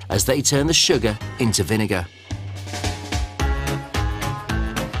bacteria as they turn the sugar into vinegar.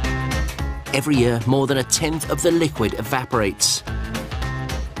 Every year, more than 1/10 of the liquid evaporates.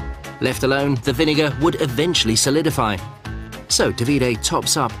 Left alone, the vinegar would eventually solidify. So Davide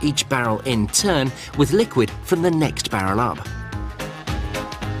tops up each barrel in turn with liquid from the next barrel up.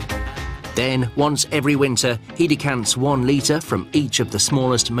 Then, once every winter, he decants 1 litre from each of the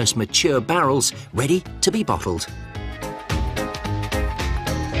smallest, most mature barrels, ready to be bottled.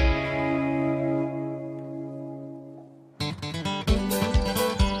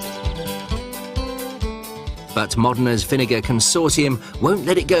 But Modena Vinegar Consortium won't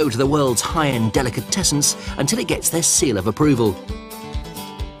let it go to the world's high-end delicatessens until it gets their seal of approval.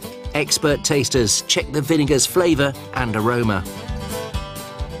 Expert tasters check the vinegar's flavour and aroma,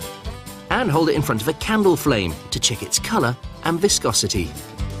 and hold it in front of a candle flame to check its colour and viscosity.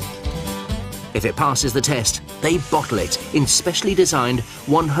 If it passes the test, they bottle it in specially designed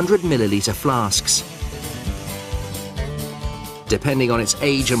 100 millilitre flasks. Depending on its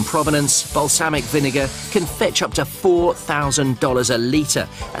age and provenance, balsamic vinegar can fetch up to $4,000 a litre.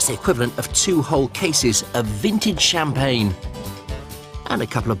 That's the equivalent of 2 whole cases of vintage champagne and a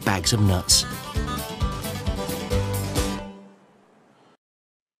couple of bags of nuts.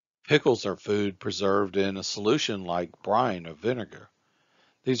 Pickles are food preserved in a solution like brine or vinegar.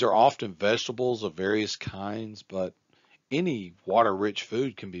 These are often vegetables of various kinds, but any water-rich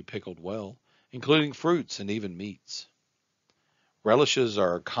food can be pickled well, including fruits and even meats. Relishes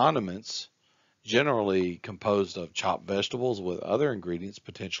are condiments generally composed of chopped vegetables with other ingredients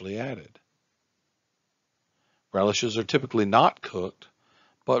potentially added. Relishes are typically not cooked,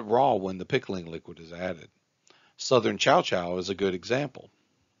 but raw when the pickling liquid is added. Southern chow chow is a good example.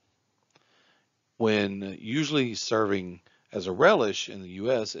 When usually serving as a relish in the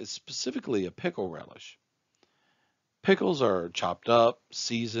U.S., it's specifically a pickle relish. Pickles are chopped up,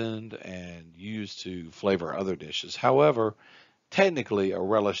 seasoned, and used to flavor other dishes. However, technically, a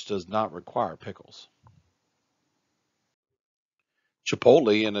relish does not require pickles.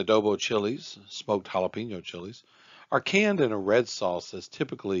 Chipotle and adobo chilies, smoked jalapeno chilies, are canned in a red sauce that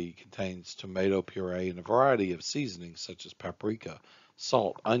typically contains tomato puree and a variety of seasonings such as paprika,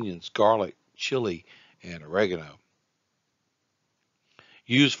 salt, onions, garlic, chili, and oregano.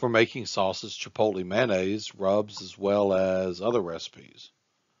 Used for making sauces, chipotle mayonnaise rubs as well as other recipes.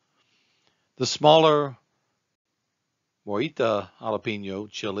 The smaller Morita jalapeno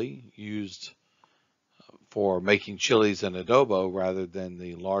chili used for making chilies and adobo rather than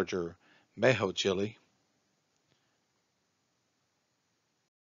the larger Mejo chili.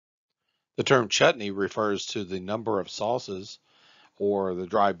 The term chutney refers to the number of sauces or the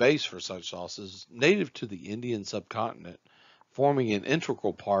dry base for such sauces native to the Indian subcontinent, forming an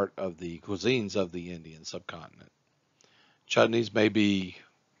integral part of the cuisines of the Indian subcontinent. Chutneys may be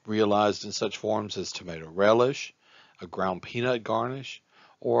realized in such forms as tomato relish, a ground peanut garnish,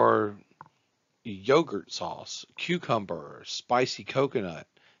 or yogurt sauce, cucumber, spicy coconut,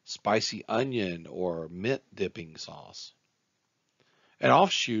 spicy onion, or mint dipping sauce. An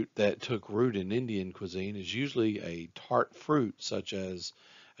offshoot that took root in Indian cuisine is usually a tart fruit such as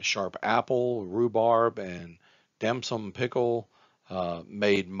a sharp apple, rhubarb, and damson pickle,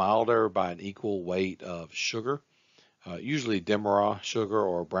 made milder by an equal weight of sugar, usually demerara sugar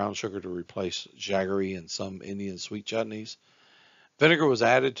or brown sugar to replace jaggery in some Indian sweet chutneys. Vinegar was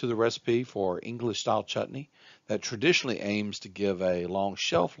added to the recipe for English-style chutney that traditionally aims to give a long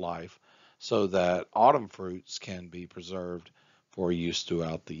shelf life so that autumn fruits can be preserved for use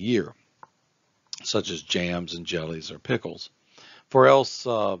throughout the year, such as jams and jellies or pickles, for else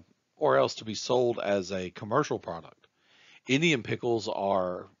or else to be sold as a commercial product. Indian pickles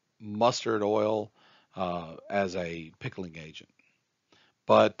are mustard oil as a pickling agent.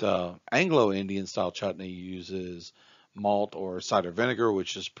 But Anglo-Indian style chutney uses malt or cider vinegar,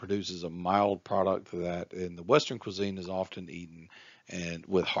 which just produces a mild product that in the Western cuisine is often eaten and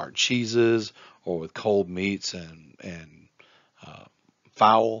with hard cheeses or with cold meats and uh,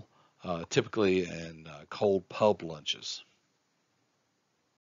 fowl, typically in cold pub lunches.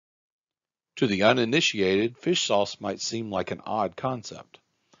 To the uninitiated, fish sauce might seem like an odd concept.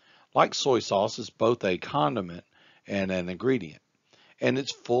 Like soy sauce, it's both a condiment and an ingredient, and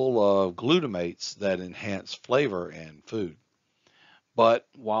it's full of glutamates that enhance flavor in food. But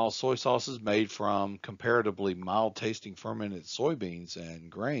while soy sauce is made from comparatively mild tasting fermented soybeans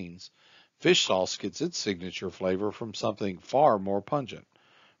and grains, fish sauce gets its signature flavor from something far more pungent: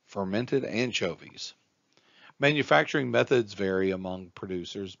 fermented anchovies. Manufacturing methods vary among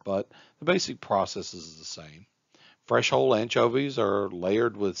producers, but the basic process is the same. Fresh whole anchovies are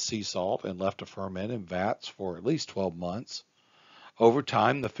layered with sea salt and left to ferment in vats for at least 12 months. Over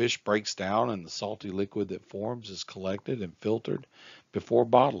time, the fish breaks down and the salty liquid that forms is collected and filtered before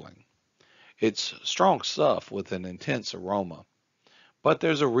bottling. It's strong stuff with an intense aroma. But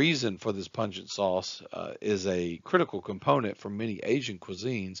there's a reason for this pungent sauce is a critical component for many Asian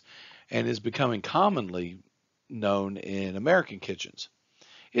cuisines and is becoming commonly known in American kitchens.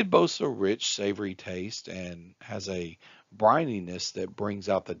 It boasts a rich, savory taste and has a brininess that brings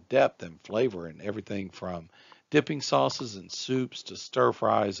out the depth and flavor in everything from dipping sauces and soups to stir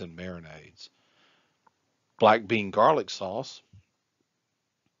fries and marinades. Black bean garlic sauce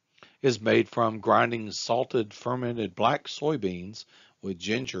is made from grinding salted fermented black soybeans with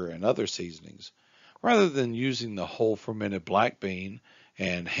ginger and other seasonings. Rather than using the whole fermented black bean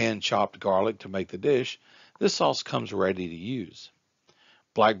and hand chopped garlic to make the dish, this sauce comes ready to use.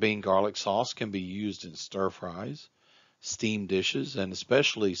 Black bean garlic sauce can be used in stir fries, steamed dishes, and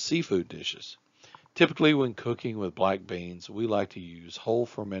especially seafood dishes. Typically, when cooking with black beans, we like to use whole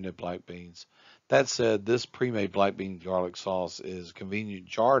fermented black beans. That said, this pre-made black bean garlic sauce is a convenient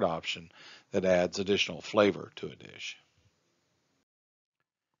jarred option that adds additional flavor to a dish.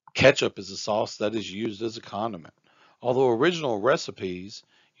 Ketchup is a sauce that is used as a condiment. Although original recipes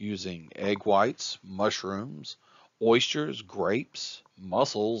using egg whites, mushrooms, oysters, grapes,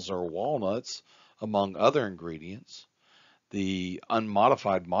 mussels, or walnuts, among other ingredients, the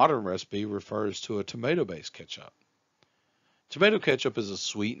unmodified modern recipe refers to a tomato-based ketchup. Tomato ketchup is a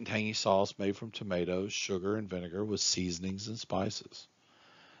sweet and tangy sauce made from tomatoes, sugar, and vinegar with seasonings and spices.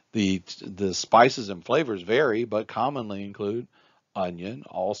 The spices and flavors vary, but commonly include onion,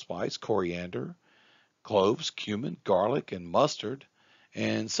 allspice, coriander, cloves, cumin, garlic, and mustard,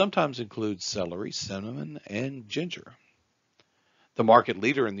 and sometimes include celery, cinnamon, and ginger. The market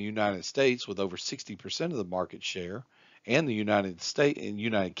leader in the United States with over 60% of the market share, and the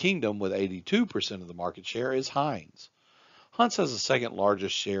United Kingdom with 82% of the market share is Heinz. Hunt's has the second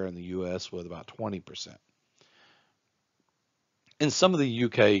largest share in the US with about 20%. In some of the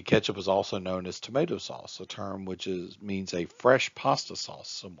UK, ketchup is also known as tomato sauce, a term which means a fresh pasta sauce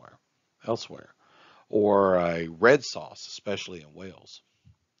somewhere elsewhere, or a red sauce, especially in Wales.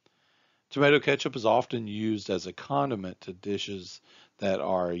 Tomato ketchup is often used as a condiment to dishes that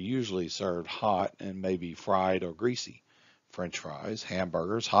are usually served hot and may be fried or greasy. French fries,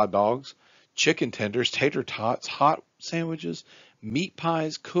 hamburgers, hot dogs, chicken tenders, tater tots, hot sandwiches, meat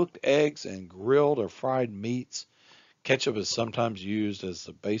pies, cooked eggs, and grilled or fried meats. Ketchup is sometimes used as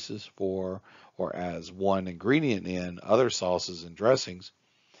the basis for or as one ingredient in other sauces and dressings.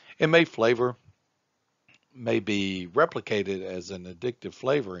 It may be replicated as an addictive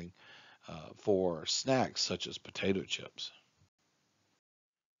flavoring for snacks such as potato chips.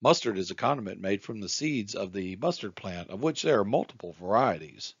 Mustard is a condiment made from the seeds of the mustard plant, of which there are multiple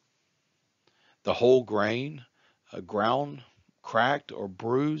varieties. The whole grain, ground, cracked, or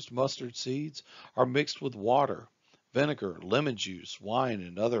bruised mustard seeds are mixed with water, vinegar, lemon juice, wine,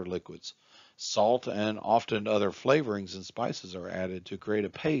 and other liquids. Salt and often other flavorings and spices are added to create a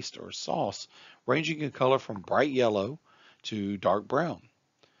paste or sauce ranging in color from bright yellow to dark brown.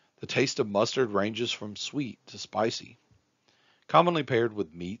 The taste of mustard ranges from sweet to spicy. Commonly paired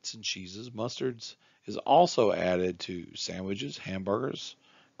with meats and cheeses, mustard is also added to sandwiches, hamburgers,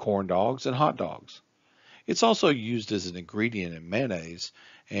 corn dogs, and hot dogs. It's also used as an ingredient in mayonnaise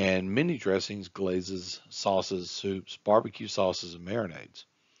and many dressings, glazes, sauces, soups, barbecue sauces, and marinades.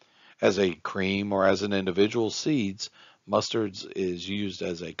 As a cream or as an individual seeds, mustards is used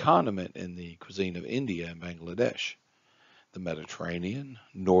as a condiment in the cuisine of India and Bangladesh, the Mediterranean,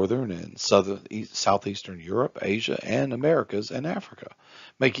 northern and southeastern Europe, Asia, and Americas and Africa,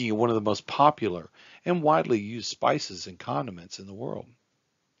 making it one of the most popular and widely used spices and condiments in the world.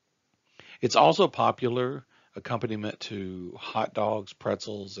 It's also popular accompaniment to hot dogs,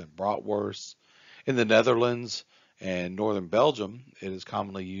 pretzels, and bratwursts. In the Netherlands and northern Belgium, it is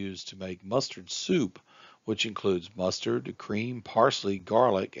commonly used to make mustard soup, which includes mustard, cream, parsley,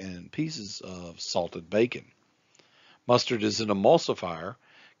 garlic, and pieces of salted bacon. Mustard is an emulsifier,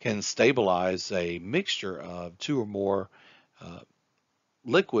 can stabilize a mixture of two or more uh,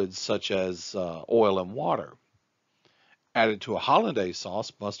 liquids such as oil and water. Added to a hollandaise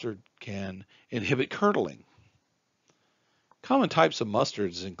sauce, mustard can inhibit curdling. Common types of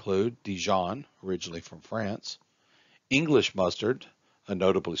mustards include Dijon, originally from France, English mustard, a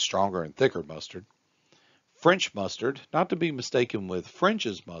notably stronger and thicker mustard, French mustard, not to be mistaken with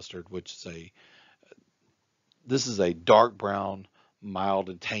French's mustard, which is a dark brown, mild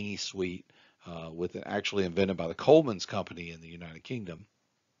and tangy sweet, actually invented by the Coleman's Company in the United Kingdom.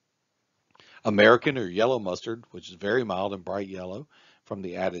 American or yellow mustard, which is very mild and bright yellow from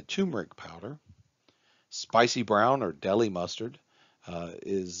the added turmeric powder. Spicy brown or deli mustard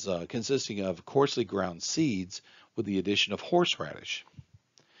is consisting of coarsely ground seeds with the addition of horseradish.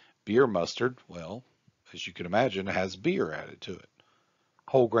 Beer mustard, well, as you can imagine, has beer added to it.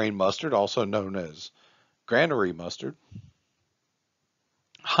 Whole grain mustard, also known as granary mustard.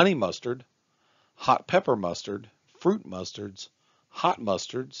 Honey mustard, hot pepper mustard, fruit mustards, hot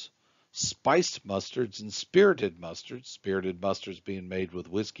mustards, spiced mustards, and spirited mustards. Spirited mustards being made with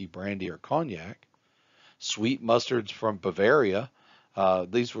whiskey, brandy, or cognac. Sweet mustards from Bavaria.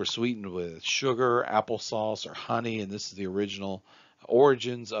 These were sweetened with sugar, applesauce, or honey, and this is the original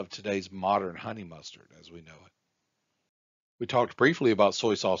origins of today's modern honey mustard as we know it. We talked briefly about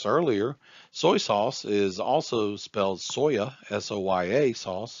soy sauce earlier. Soy sauce is also spelled soya, S-O-Y-A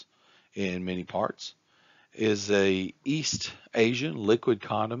sauce in many parts, is a East Asian liquid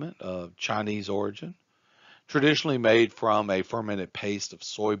condiment of Chinese origin, traditionally made from a fermented paste of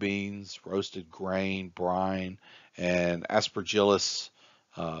soybeans, roasted grain, brine, and aspergillus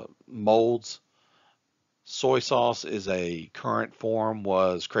molds. Soy sauce is a current form,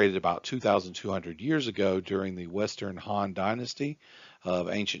 was created about 2,200 years ago during the Western Han Dynasty of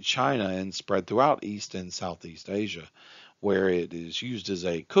ancient China and spread throughout East and Southeast Asia, where it is used as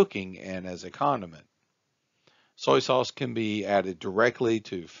a cooking and as a condiment. Soy sauce can be added directly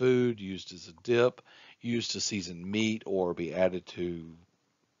to food, used as a dip, used to season meat, or be added to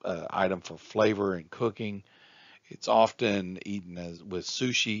an item for flavor and cooking. It's often eaten with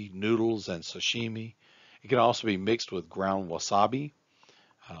sushi, noodles, and sashimi. It can also be mixed with ground wasabi.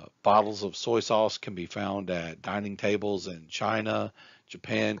 Bottles of soy sauce can be found at dining tables in China,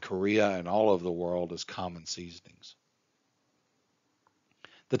 Japan, Korea, and all over the world as common seasonings.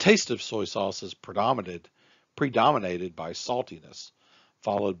 The taste of soy sauce is predominated by saltiness,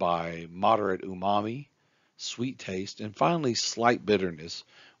 followed by moderate umami, sweet taste, and finally slight bitterness,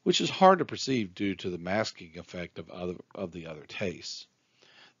 which is hard to perceive due to the masking effect of the other tastes.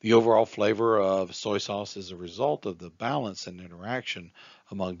 The overall flavor of soy sauce is a result of the balance and interaction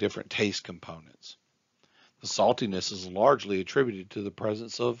among different taste components. The saltiness is largely attributed to the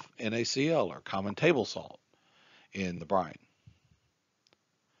presence of NaCl, or common table salt, in the brine.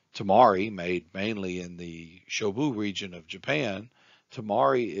 Tamari, made mainly in the Shobu region of Japan,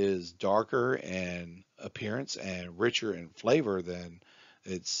 tamari is darker in appearance and richer in flavor than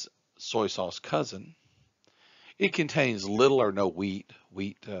its soy sauce cousin. It contains little or no wheat.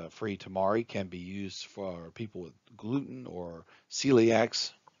 Wheat-free tamari can be used for people with gluten or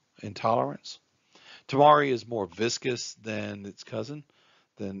celiac intolerance. Tamari is more viscous than its cousin.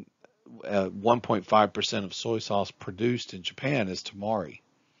 Than 1.5% of soy sauce produced in Japan is tamari.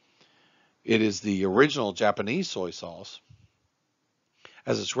 It is the original Japanese soy sauce,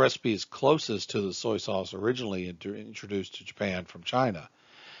 as its recipe is closest to the soy sauce originally introduced to Japan from China.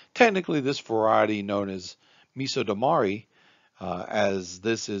 Technically, this variety, known as miso damari, as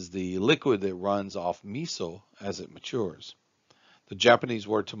this is the liquid that runs off miso as it matures. The Japanese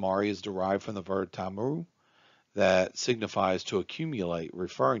word tamari is derived from the verb tamaru, that signifies to accumulate,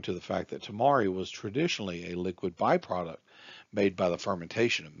 referring to the fact that tamari was traditionally a liquid byproduct made by the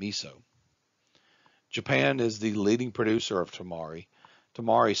fermentation of miso. Japan is the leading producer of tamari.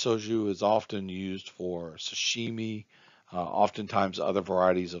 Tamari soju is often used for sashimi, Oftentimes, other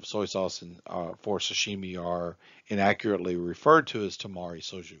varieties of soy sauce for sashimi are inaccurately referred to as tamari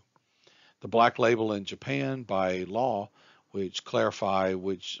soju. The black label in Japan by law, which clarify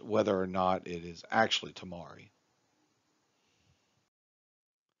whether or not it is actually tamari.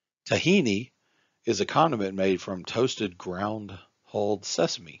 Tahini is a condiment made from toasted ground hulled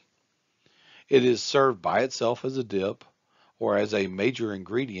sesame. It is served by itself as a dip or as a major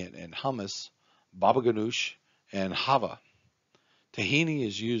ingredient in hummus, baba ganoush, and hava. Tahini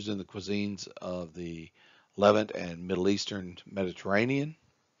is used in the cuisines of the Levant and Middle Eastern Mediterranean,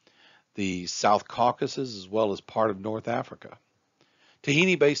 the South Caucasus, as well as part of North Africa.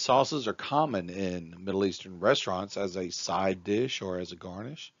 Tahini-based sauces are common in Middle Eastern restaurants as a side dish or as a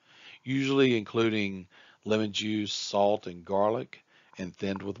garnish, usually including lemon juice, salt, and garlic, and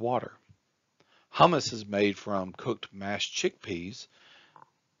thinned with water. Hummus is made from cooked mashed chickpeas,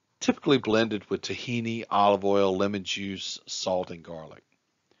 typically blended with tahini, olive oil, lemon juice, salt, and garlic.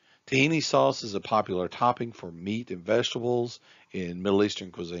 Tahini sauce is a popular topping for meat and vegetables in Middle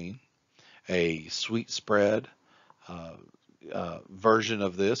Eastern cuisine. A sweet spread uh, version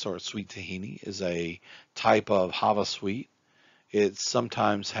of this, or a sweet tahini, is a type of hava sweet. It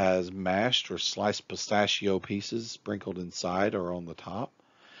sometimes has mashed or sliced pistachio pieces sprinkled inside or on the top,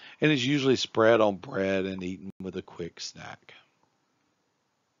 and is usually spread on bread and eaten with a quick snack.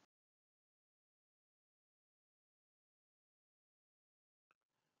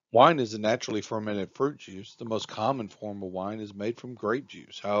 Wine is a naturally fermented fruit juice. The most common form of wine is made from grape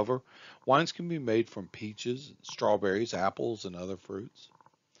juice. However, wines can be made from peaches, strawberries, apples, and other fruits.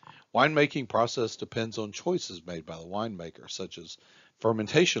 Winemaking process depends on choices made by the winemaker, such as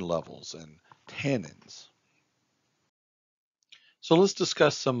fermentation levels and tannins. So let's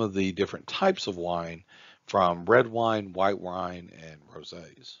discuss some of the different types of wine from red wine, white wine, and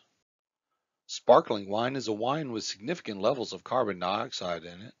rosés. Sparkling wine is a wine with significant levels of carbon dioxide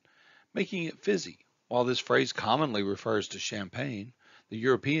in it, making it fizzy. While this phrase commonly refers to champagne, the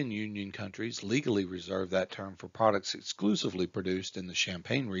European Union countries legally reserve that term for products exclusively produced in the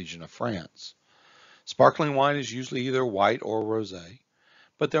Champagne region of France. Sparkling wine is usually either white or rosé,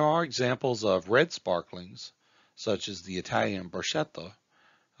 but there are examples of red sparklings, such as the Italian Barchetta,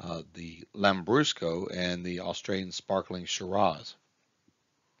 the Lambrusco, and the Australian sparkling Shiraz,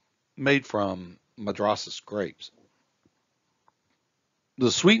 made from Madrasas grapes.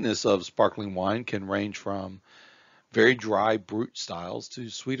 The sweetness of sparkling wine can range from very dry brut styles to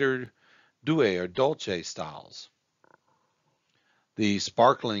sweeter due or dolce styles. The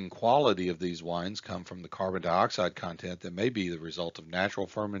sparkling quality of these wines come from the carbon dioxide content that may be the result of natural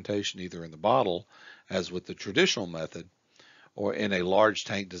fermentation either in the bottle, as with the traditional method, or in a large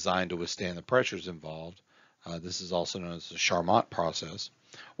tank designed to withstand the pressures involved. This is also known as the Charmat process,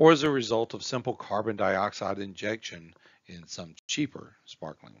 or as a result of simple carbon dioxide injection in some cheaper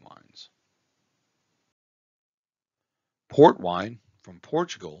sparkling wines. Port wine from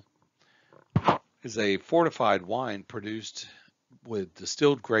Portugal is a fortified wine produced with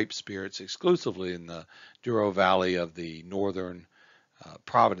distilled grape spirits exclusively in the Douro Valley of the northern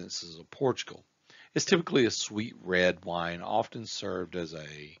provinces of Portugal. It's typically a sweet red wine, often served as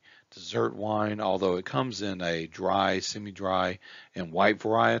a dessert wine, although it comes in a dry, semi-dry, and white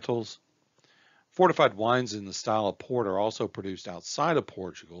varietals. Fortified wines in the style of port are also produced outside of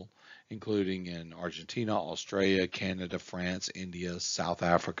Portugal, including in Argentina, Australia, Canada, France, India, South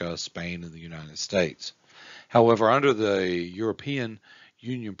Africa, Spain, and the United States. However, under the European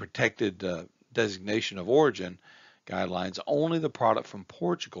Union protected designation of origin guidelines, only the product from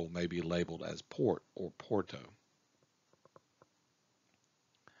Portugal may be labeled as port or Porto.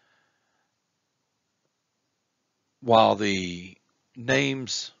 While the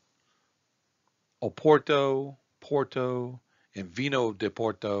names Oporto, Porto, and Vino de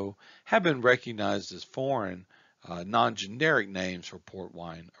Porto have been recognized as foreign, non-generic names for port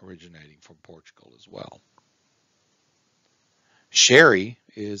wine originating from Portugal as well. Sherry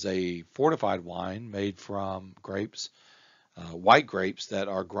is a fortified wine made from grapes, white grapes that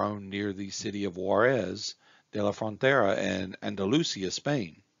are grown near the city of Juarez de la Frontera in Andalusia,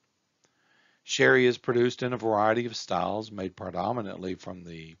 Spain. Sherry is produced in a variety of styles made predominantly from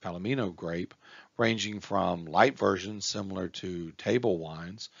the Palomino grape, ranging from light versions similar to table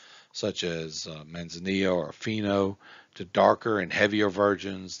wines, such as Manzanillo or Fino, to darker and heavier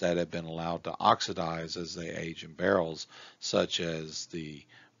versions that have been allowed to oxidize as they age in barrels, such as the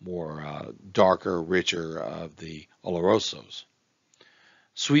more darker, richer of the Olorosos.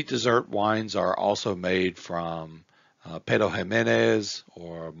 Sweet dessert wines are also made from Pedro Jimenez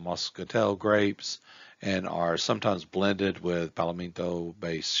or Moscatel grapes and are sometimes blended with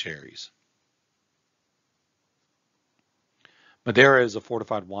Palomino-based sherries. Madeira is a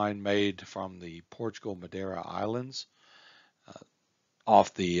fortified wine made from the Portugal Madeira Islands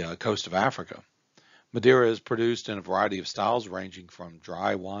off the coast of Africa. Madeira is produced in a variety of styles ranging from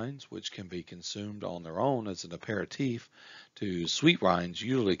dry wines, which can be consumed on their own as an aperitif, to sweet wines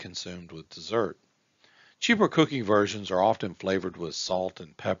usually consumed with dessert. Cheaper cooking versions are often flavored with salt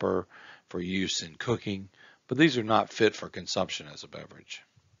and pepper for use in cooking, but these are not fit for consumption as a beverage.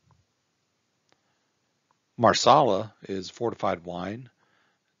 Marsala is fortified wine,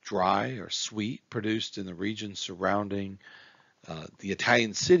 dry or sweet, produced in the region surrounding the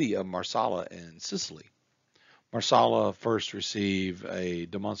Italian city of Marsala in Sicily. Marsala first received a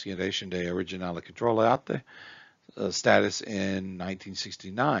Demonstration de Originale Controllate status in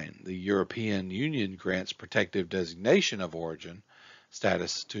 1969. The European Union grants protective designation of origin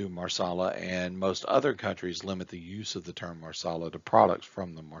status to Marsala, and most other countries limit the use of the term Marsala to products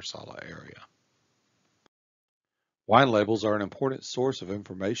from the Marsala area. Wine labels are an important source of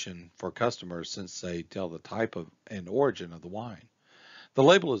information for customers since they tell the type of and origin of the wine. The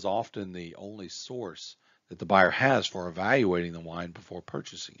label is often the only source that the buyer has for evaluating the wine before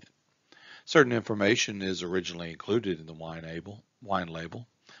purchasing it. Certain information is originally included in the wine label,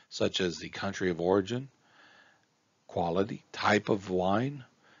 such as the country of origin, quality, type of wine,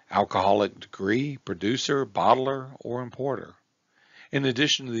 alcoholic degree, producer, bottler, or importer. In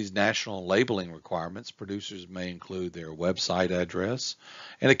addition to these national labeling requirements, producers may include their website address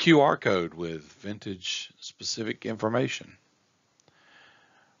and a QR code with vintage-specific information.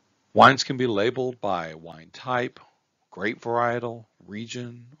 Wines can be labeled by wine type, grape varietal,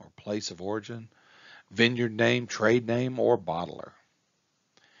 region or place of origin, vineyard name, trade name, or bottler.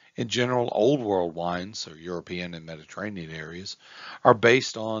 In general, Old World wines, or European and Mediterranean areas, are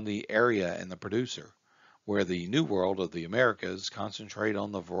based on the area and the producer, where the New World of the Americas concentrate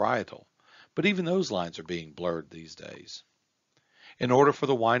on the varietal. But even those lines are being blurred these days. In order for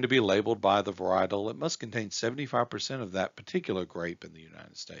the wine to be labeled by the varietal, it must contain 75% of that particular grape in the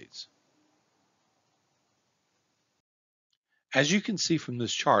United States. As you can see from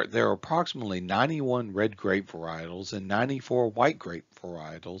this chart, there are approximately 91 red grape varietals and 94 white grape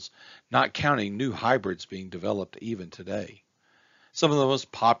varietals, not counting new hybrids being developed even today. Some of the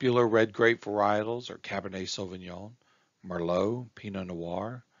most popular red grape varietals are Cabernet Sauvignon, Merlot, Pinot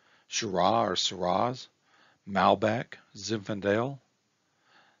Noir, Shiraz or Shiraz, Malbec, Zinfandel.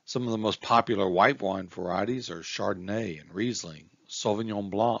 Some of the most popular white wine varieties are Chardonnay and Riesling, Sauvignon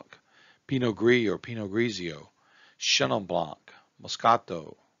Blanc, Pinot Gris or Pinot Grigio, Chenin Blanc,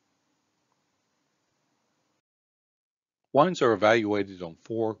 Moscato. Wines are evaluated on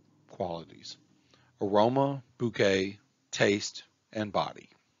 4 qualities: aroma, bouquet, taste, and body.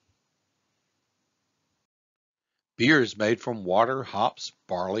 Beer is made from water, hops,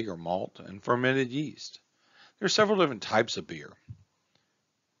 barley or malt, and fermented yeast. There are several different types of beer.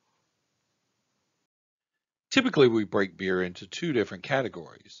 Typically, we break beer into 2 different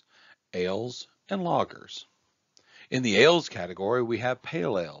categories: ales and lagers. In the ales category, we have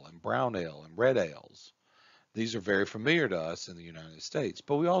pale ale and brown ale and red ales. These are very familiar to us in the United States,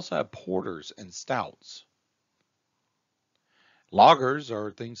 but we also have porters and stouts. Lagers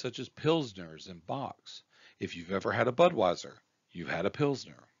are things such as pilsners and bocks. If you've ever had a Budweiser, you've had a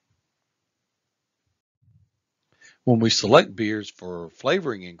pilsner. When we select beers for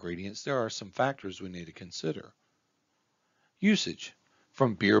flavoring ingredients, there are some factors we need to consider. Usage.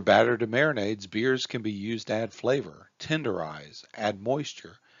 From beer batter to marinades, beers can be used to add flavor, tenderize, add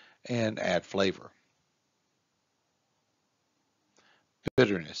moisture, and add flavor.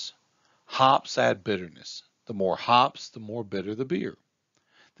 Bitterness. Hops add bitterness. The more hops, the more bitter the beer.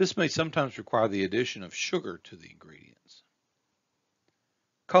 This may sometimes require the addition of sugar to the ingredients.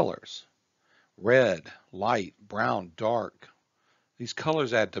 Colors. Red, light, brown, dark. These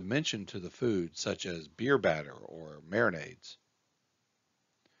colors add dimension to the food, such as beer batter or marinades.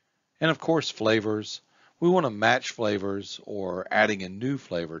 And of course, flavors. We want to match flavors or adding a new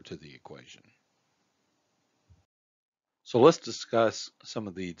flavor to the equation. So let's discuss some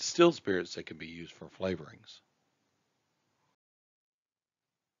of the distilled spirits that can be used for flavorings.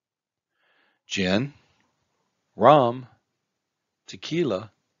 Gin, rum, tequila,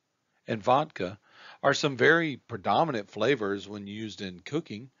 and vodka are some very predominant flavors when used in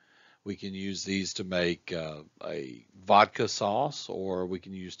cooking. We can use these to make a vodka sauce, or we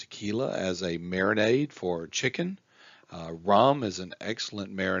can use tequila as a marinade for chicken. Rum is an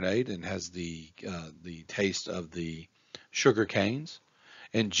excellent marinade and has the taste of the sugar canes.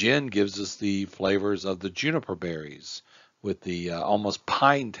 And gin gives us the flavors of the juniper berries with the almost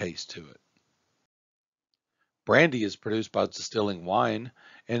pine taste to it. Brandy is produced by distilling wine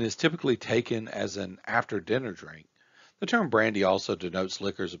and is typically taken as an after dinner drink. The term brandy also denotes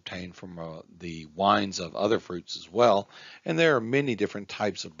liquors obtained from the wines of other fruits as well, and there are many different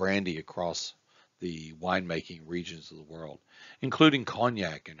types of brandy across the winemaking regions of the world, including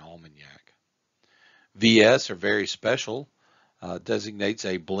cognac and Armagnac. VS, or very special, designates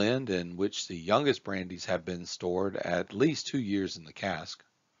a blend in which the youngest brandies have been stored at least 2 years in the cask.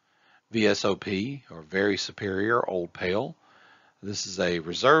 VSOP, or very superior old pale, this is a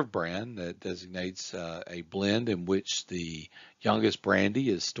reserve brand that designates a blend in which the youngest brandy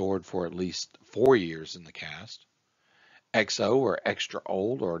is stored for at least 4 years in the cask. XO, or extra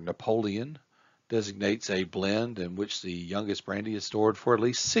old, or Napoleon, designates a blend in which the youngest brandy is stored for at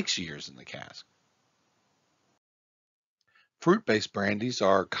least 6 years in the cask. Fruit-based brandies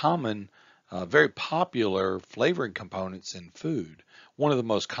are common, very popular flavoring components in food. One of the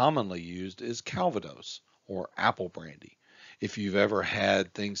most commonly used is Calvados, or apple brandy. If you've ever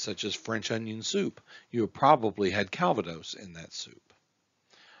had things such as French onion soup, you have probably had Calvados in that soup.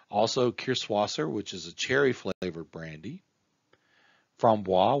 Also, Kirschwasser, which is a cherry-flavored brandy.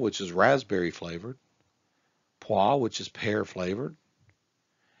 Framboise, which is raspberry-flavored. Pois, which is pear-flavored.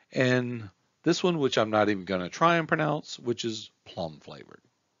 And this one, which I'm not even going to try and pronounce, which is plum-flavored.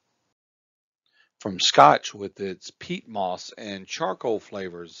 From Scotch, with its peat moss and charcoal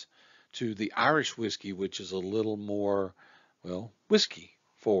flavors, to the Irish whiskey, which is a little more, well, whiskey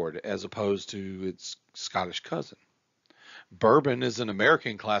forward as opposed to its Scottish cousin. Bourbon is an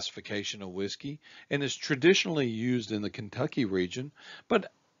American classification of whiskey and is traditionally used in the Kentucky region,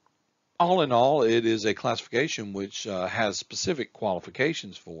 but all in all, it is a classification which has specific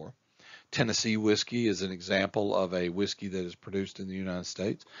qualifications for. Tennessee whiskey is an example of a whiskey that is produced in the United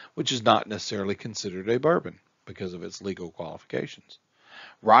States, which is not necessarily considered a bourbon because of its legal qualifications.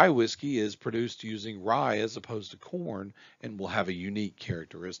 Rye whiskey is produced using rye as opposed to corn and will have a unique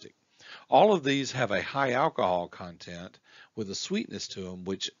characteristic. All of these have a high alcohol content with a sweetness to them,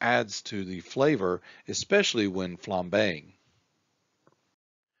 which adds to the flavor, especially when flambeing.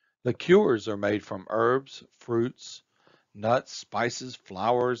 Liqueurs are made from herbs, fruits, nuts, spices,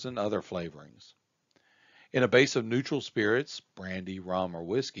 flowers, and other flavorings. In a base of neutral spirits, brandy, rum, or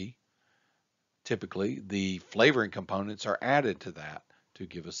whiskey, typically the flavoring components are added to that to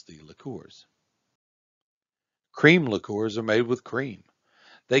give us the liqueurs. Cream liqueurs are made with cream.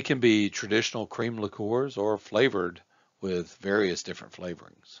 They can be traditional cream liqueurs or flavored with various different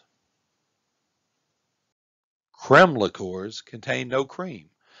flavorings. Creme liqueurs contain no cream,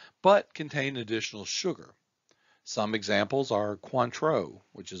 but contain additional sugar. Some examples are Cointreau,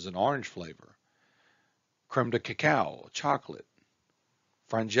 which is an orange flavor, creme de cacao, chocolate,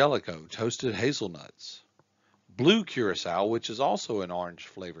 frangelico, toasted hazelnuts, blue curacao, which is also an orange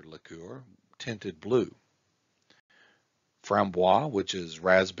flavored liqueur, tinted blue, framboise, which is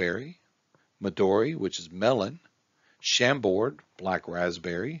raspberry, midori, which is melon, chambord, black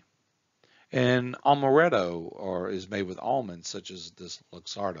raspberry, and amaretto, or is made with almonds, such as this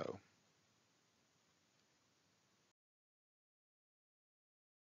Luxardo.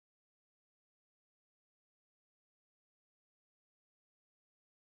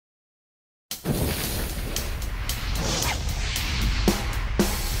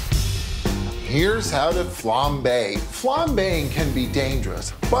 Here's how to flambe. Flambeing can be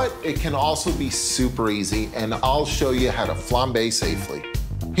dangerous, but it can also be super easy, and I'll show you how to flambe safely.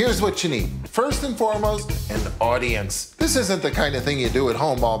 Here's what you need. First and foremost, an audience. This isn't the kind of thing you do at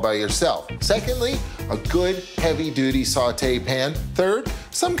home all by yourself. Secondly, a good heavy-duty saute pan. Third,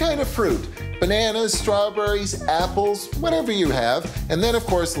 some kind of fruit. Bananas, strawberries, apples, whatever you have. And then, of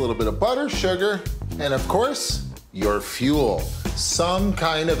course, a little bit of butter, sugar, and of course, your fuel. Some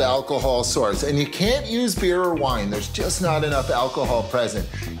kind of alcohol source. And you can't use beer or wine. There's just not enough alcohol present.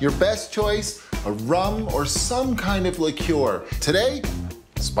 Your best choice, a rum or some kind of liqueur. Today,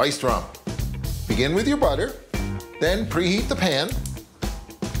 spiced rum. Begin with your butter, then preheat the pan.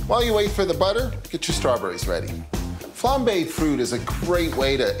 While you wait for the butter, get your strawberries ready. Flambéed fruit is a great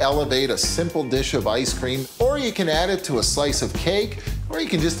way to elevate a simple dish of ice cream, or you can add it to a slice of cake, or you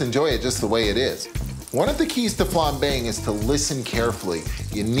can just enjoy it just the way it is. One of the keys to flambeing is to listen carefully.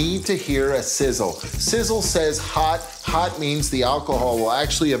 You need to hear a sizzle. Sizzle says hot. Hot means the alcohol will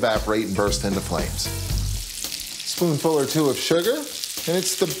actually evaporate and burst into flames. Spoonful or two of sugar, and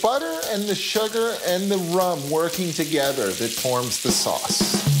it's the butter and the sugar and the rum working together that forms the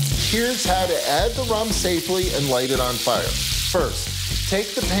sauce. Here's how to add the rum safely and light it on fire. First,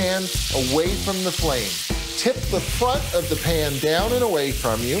 take the pan away from the flame. Tip the front of the pan down and away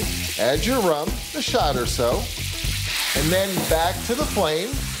from you. Add your rum, a shot or so, and then back to the flame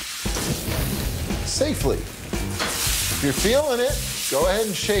safely. If you're feeling it, go ahead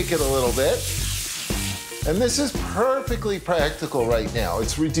and shake it a little bit. And this is perfectly practical right now.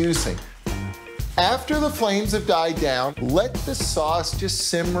 It's reducing. After the flames have died down, let the sauce just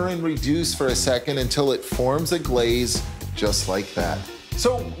simmer and reduce for a second until it forms a glaze just like that.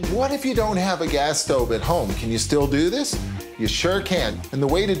 So what if you don't have a gas stove at home? Can you still do this? You sure can. And the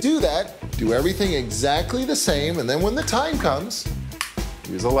way to do that, do everything exactly the same, and then when the time comes,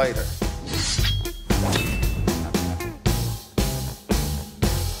 use a lighter.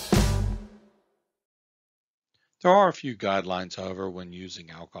 There are a few guidelines, however, when using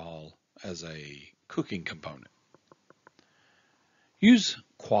alcohol as a cooking component. Use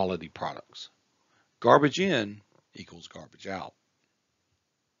quality products. Garbage in equals garbage out.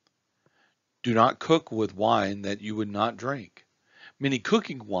 Do not cook with wine that you would not drink. Many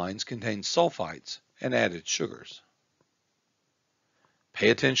cooking wines contain sulfites and added sugars. Pay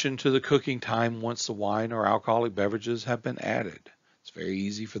attention to the cooking time once the wine or alcoholic beverages have been added. It's very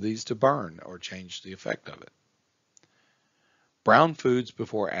easy for these to burn or change the effect of it. Brown foods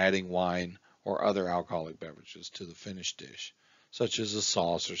before adding wine or other alcoholic beverages to the finished dish, such as a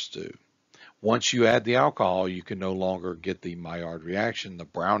sauce or stew. Once you add the alcohol, you can no longer get the Maillard reaction, the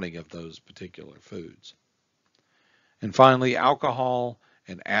browning of those particular foods. And finally, alcohol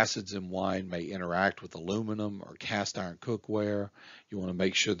and acids in wine may interact with aluminum or cast iron cookware. You want to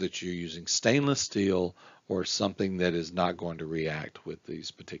make sure that you're using stainless steel or something that is not going to react with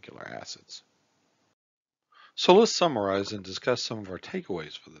these particular acids. So let's summarize and discuss some of our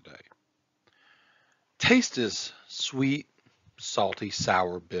takeaways for the day. Taste is sweet, salty,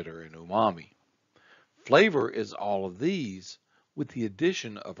 sour, bitter, and umami. Flavor is all of these with the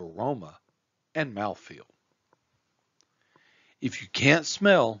addition of aroma and mouthfeel. If you can't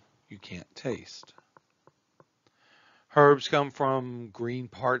smell, you can't taste. Herbs come from green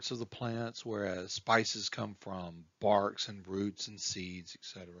parts of the plants, whereas spices come from barks and roots and seeds,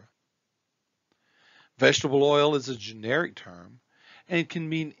 etc. Vegetable oil is a generic term and can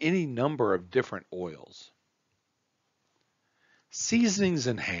mean any number of different oils. Seasonings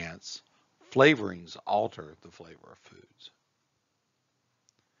enhance, flavorings alter the flavor of foods.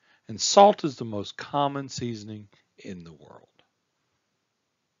 And salt is the most common seasoning in the world.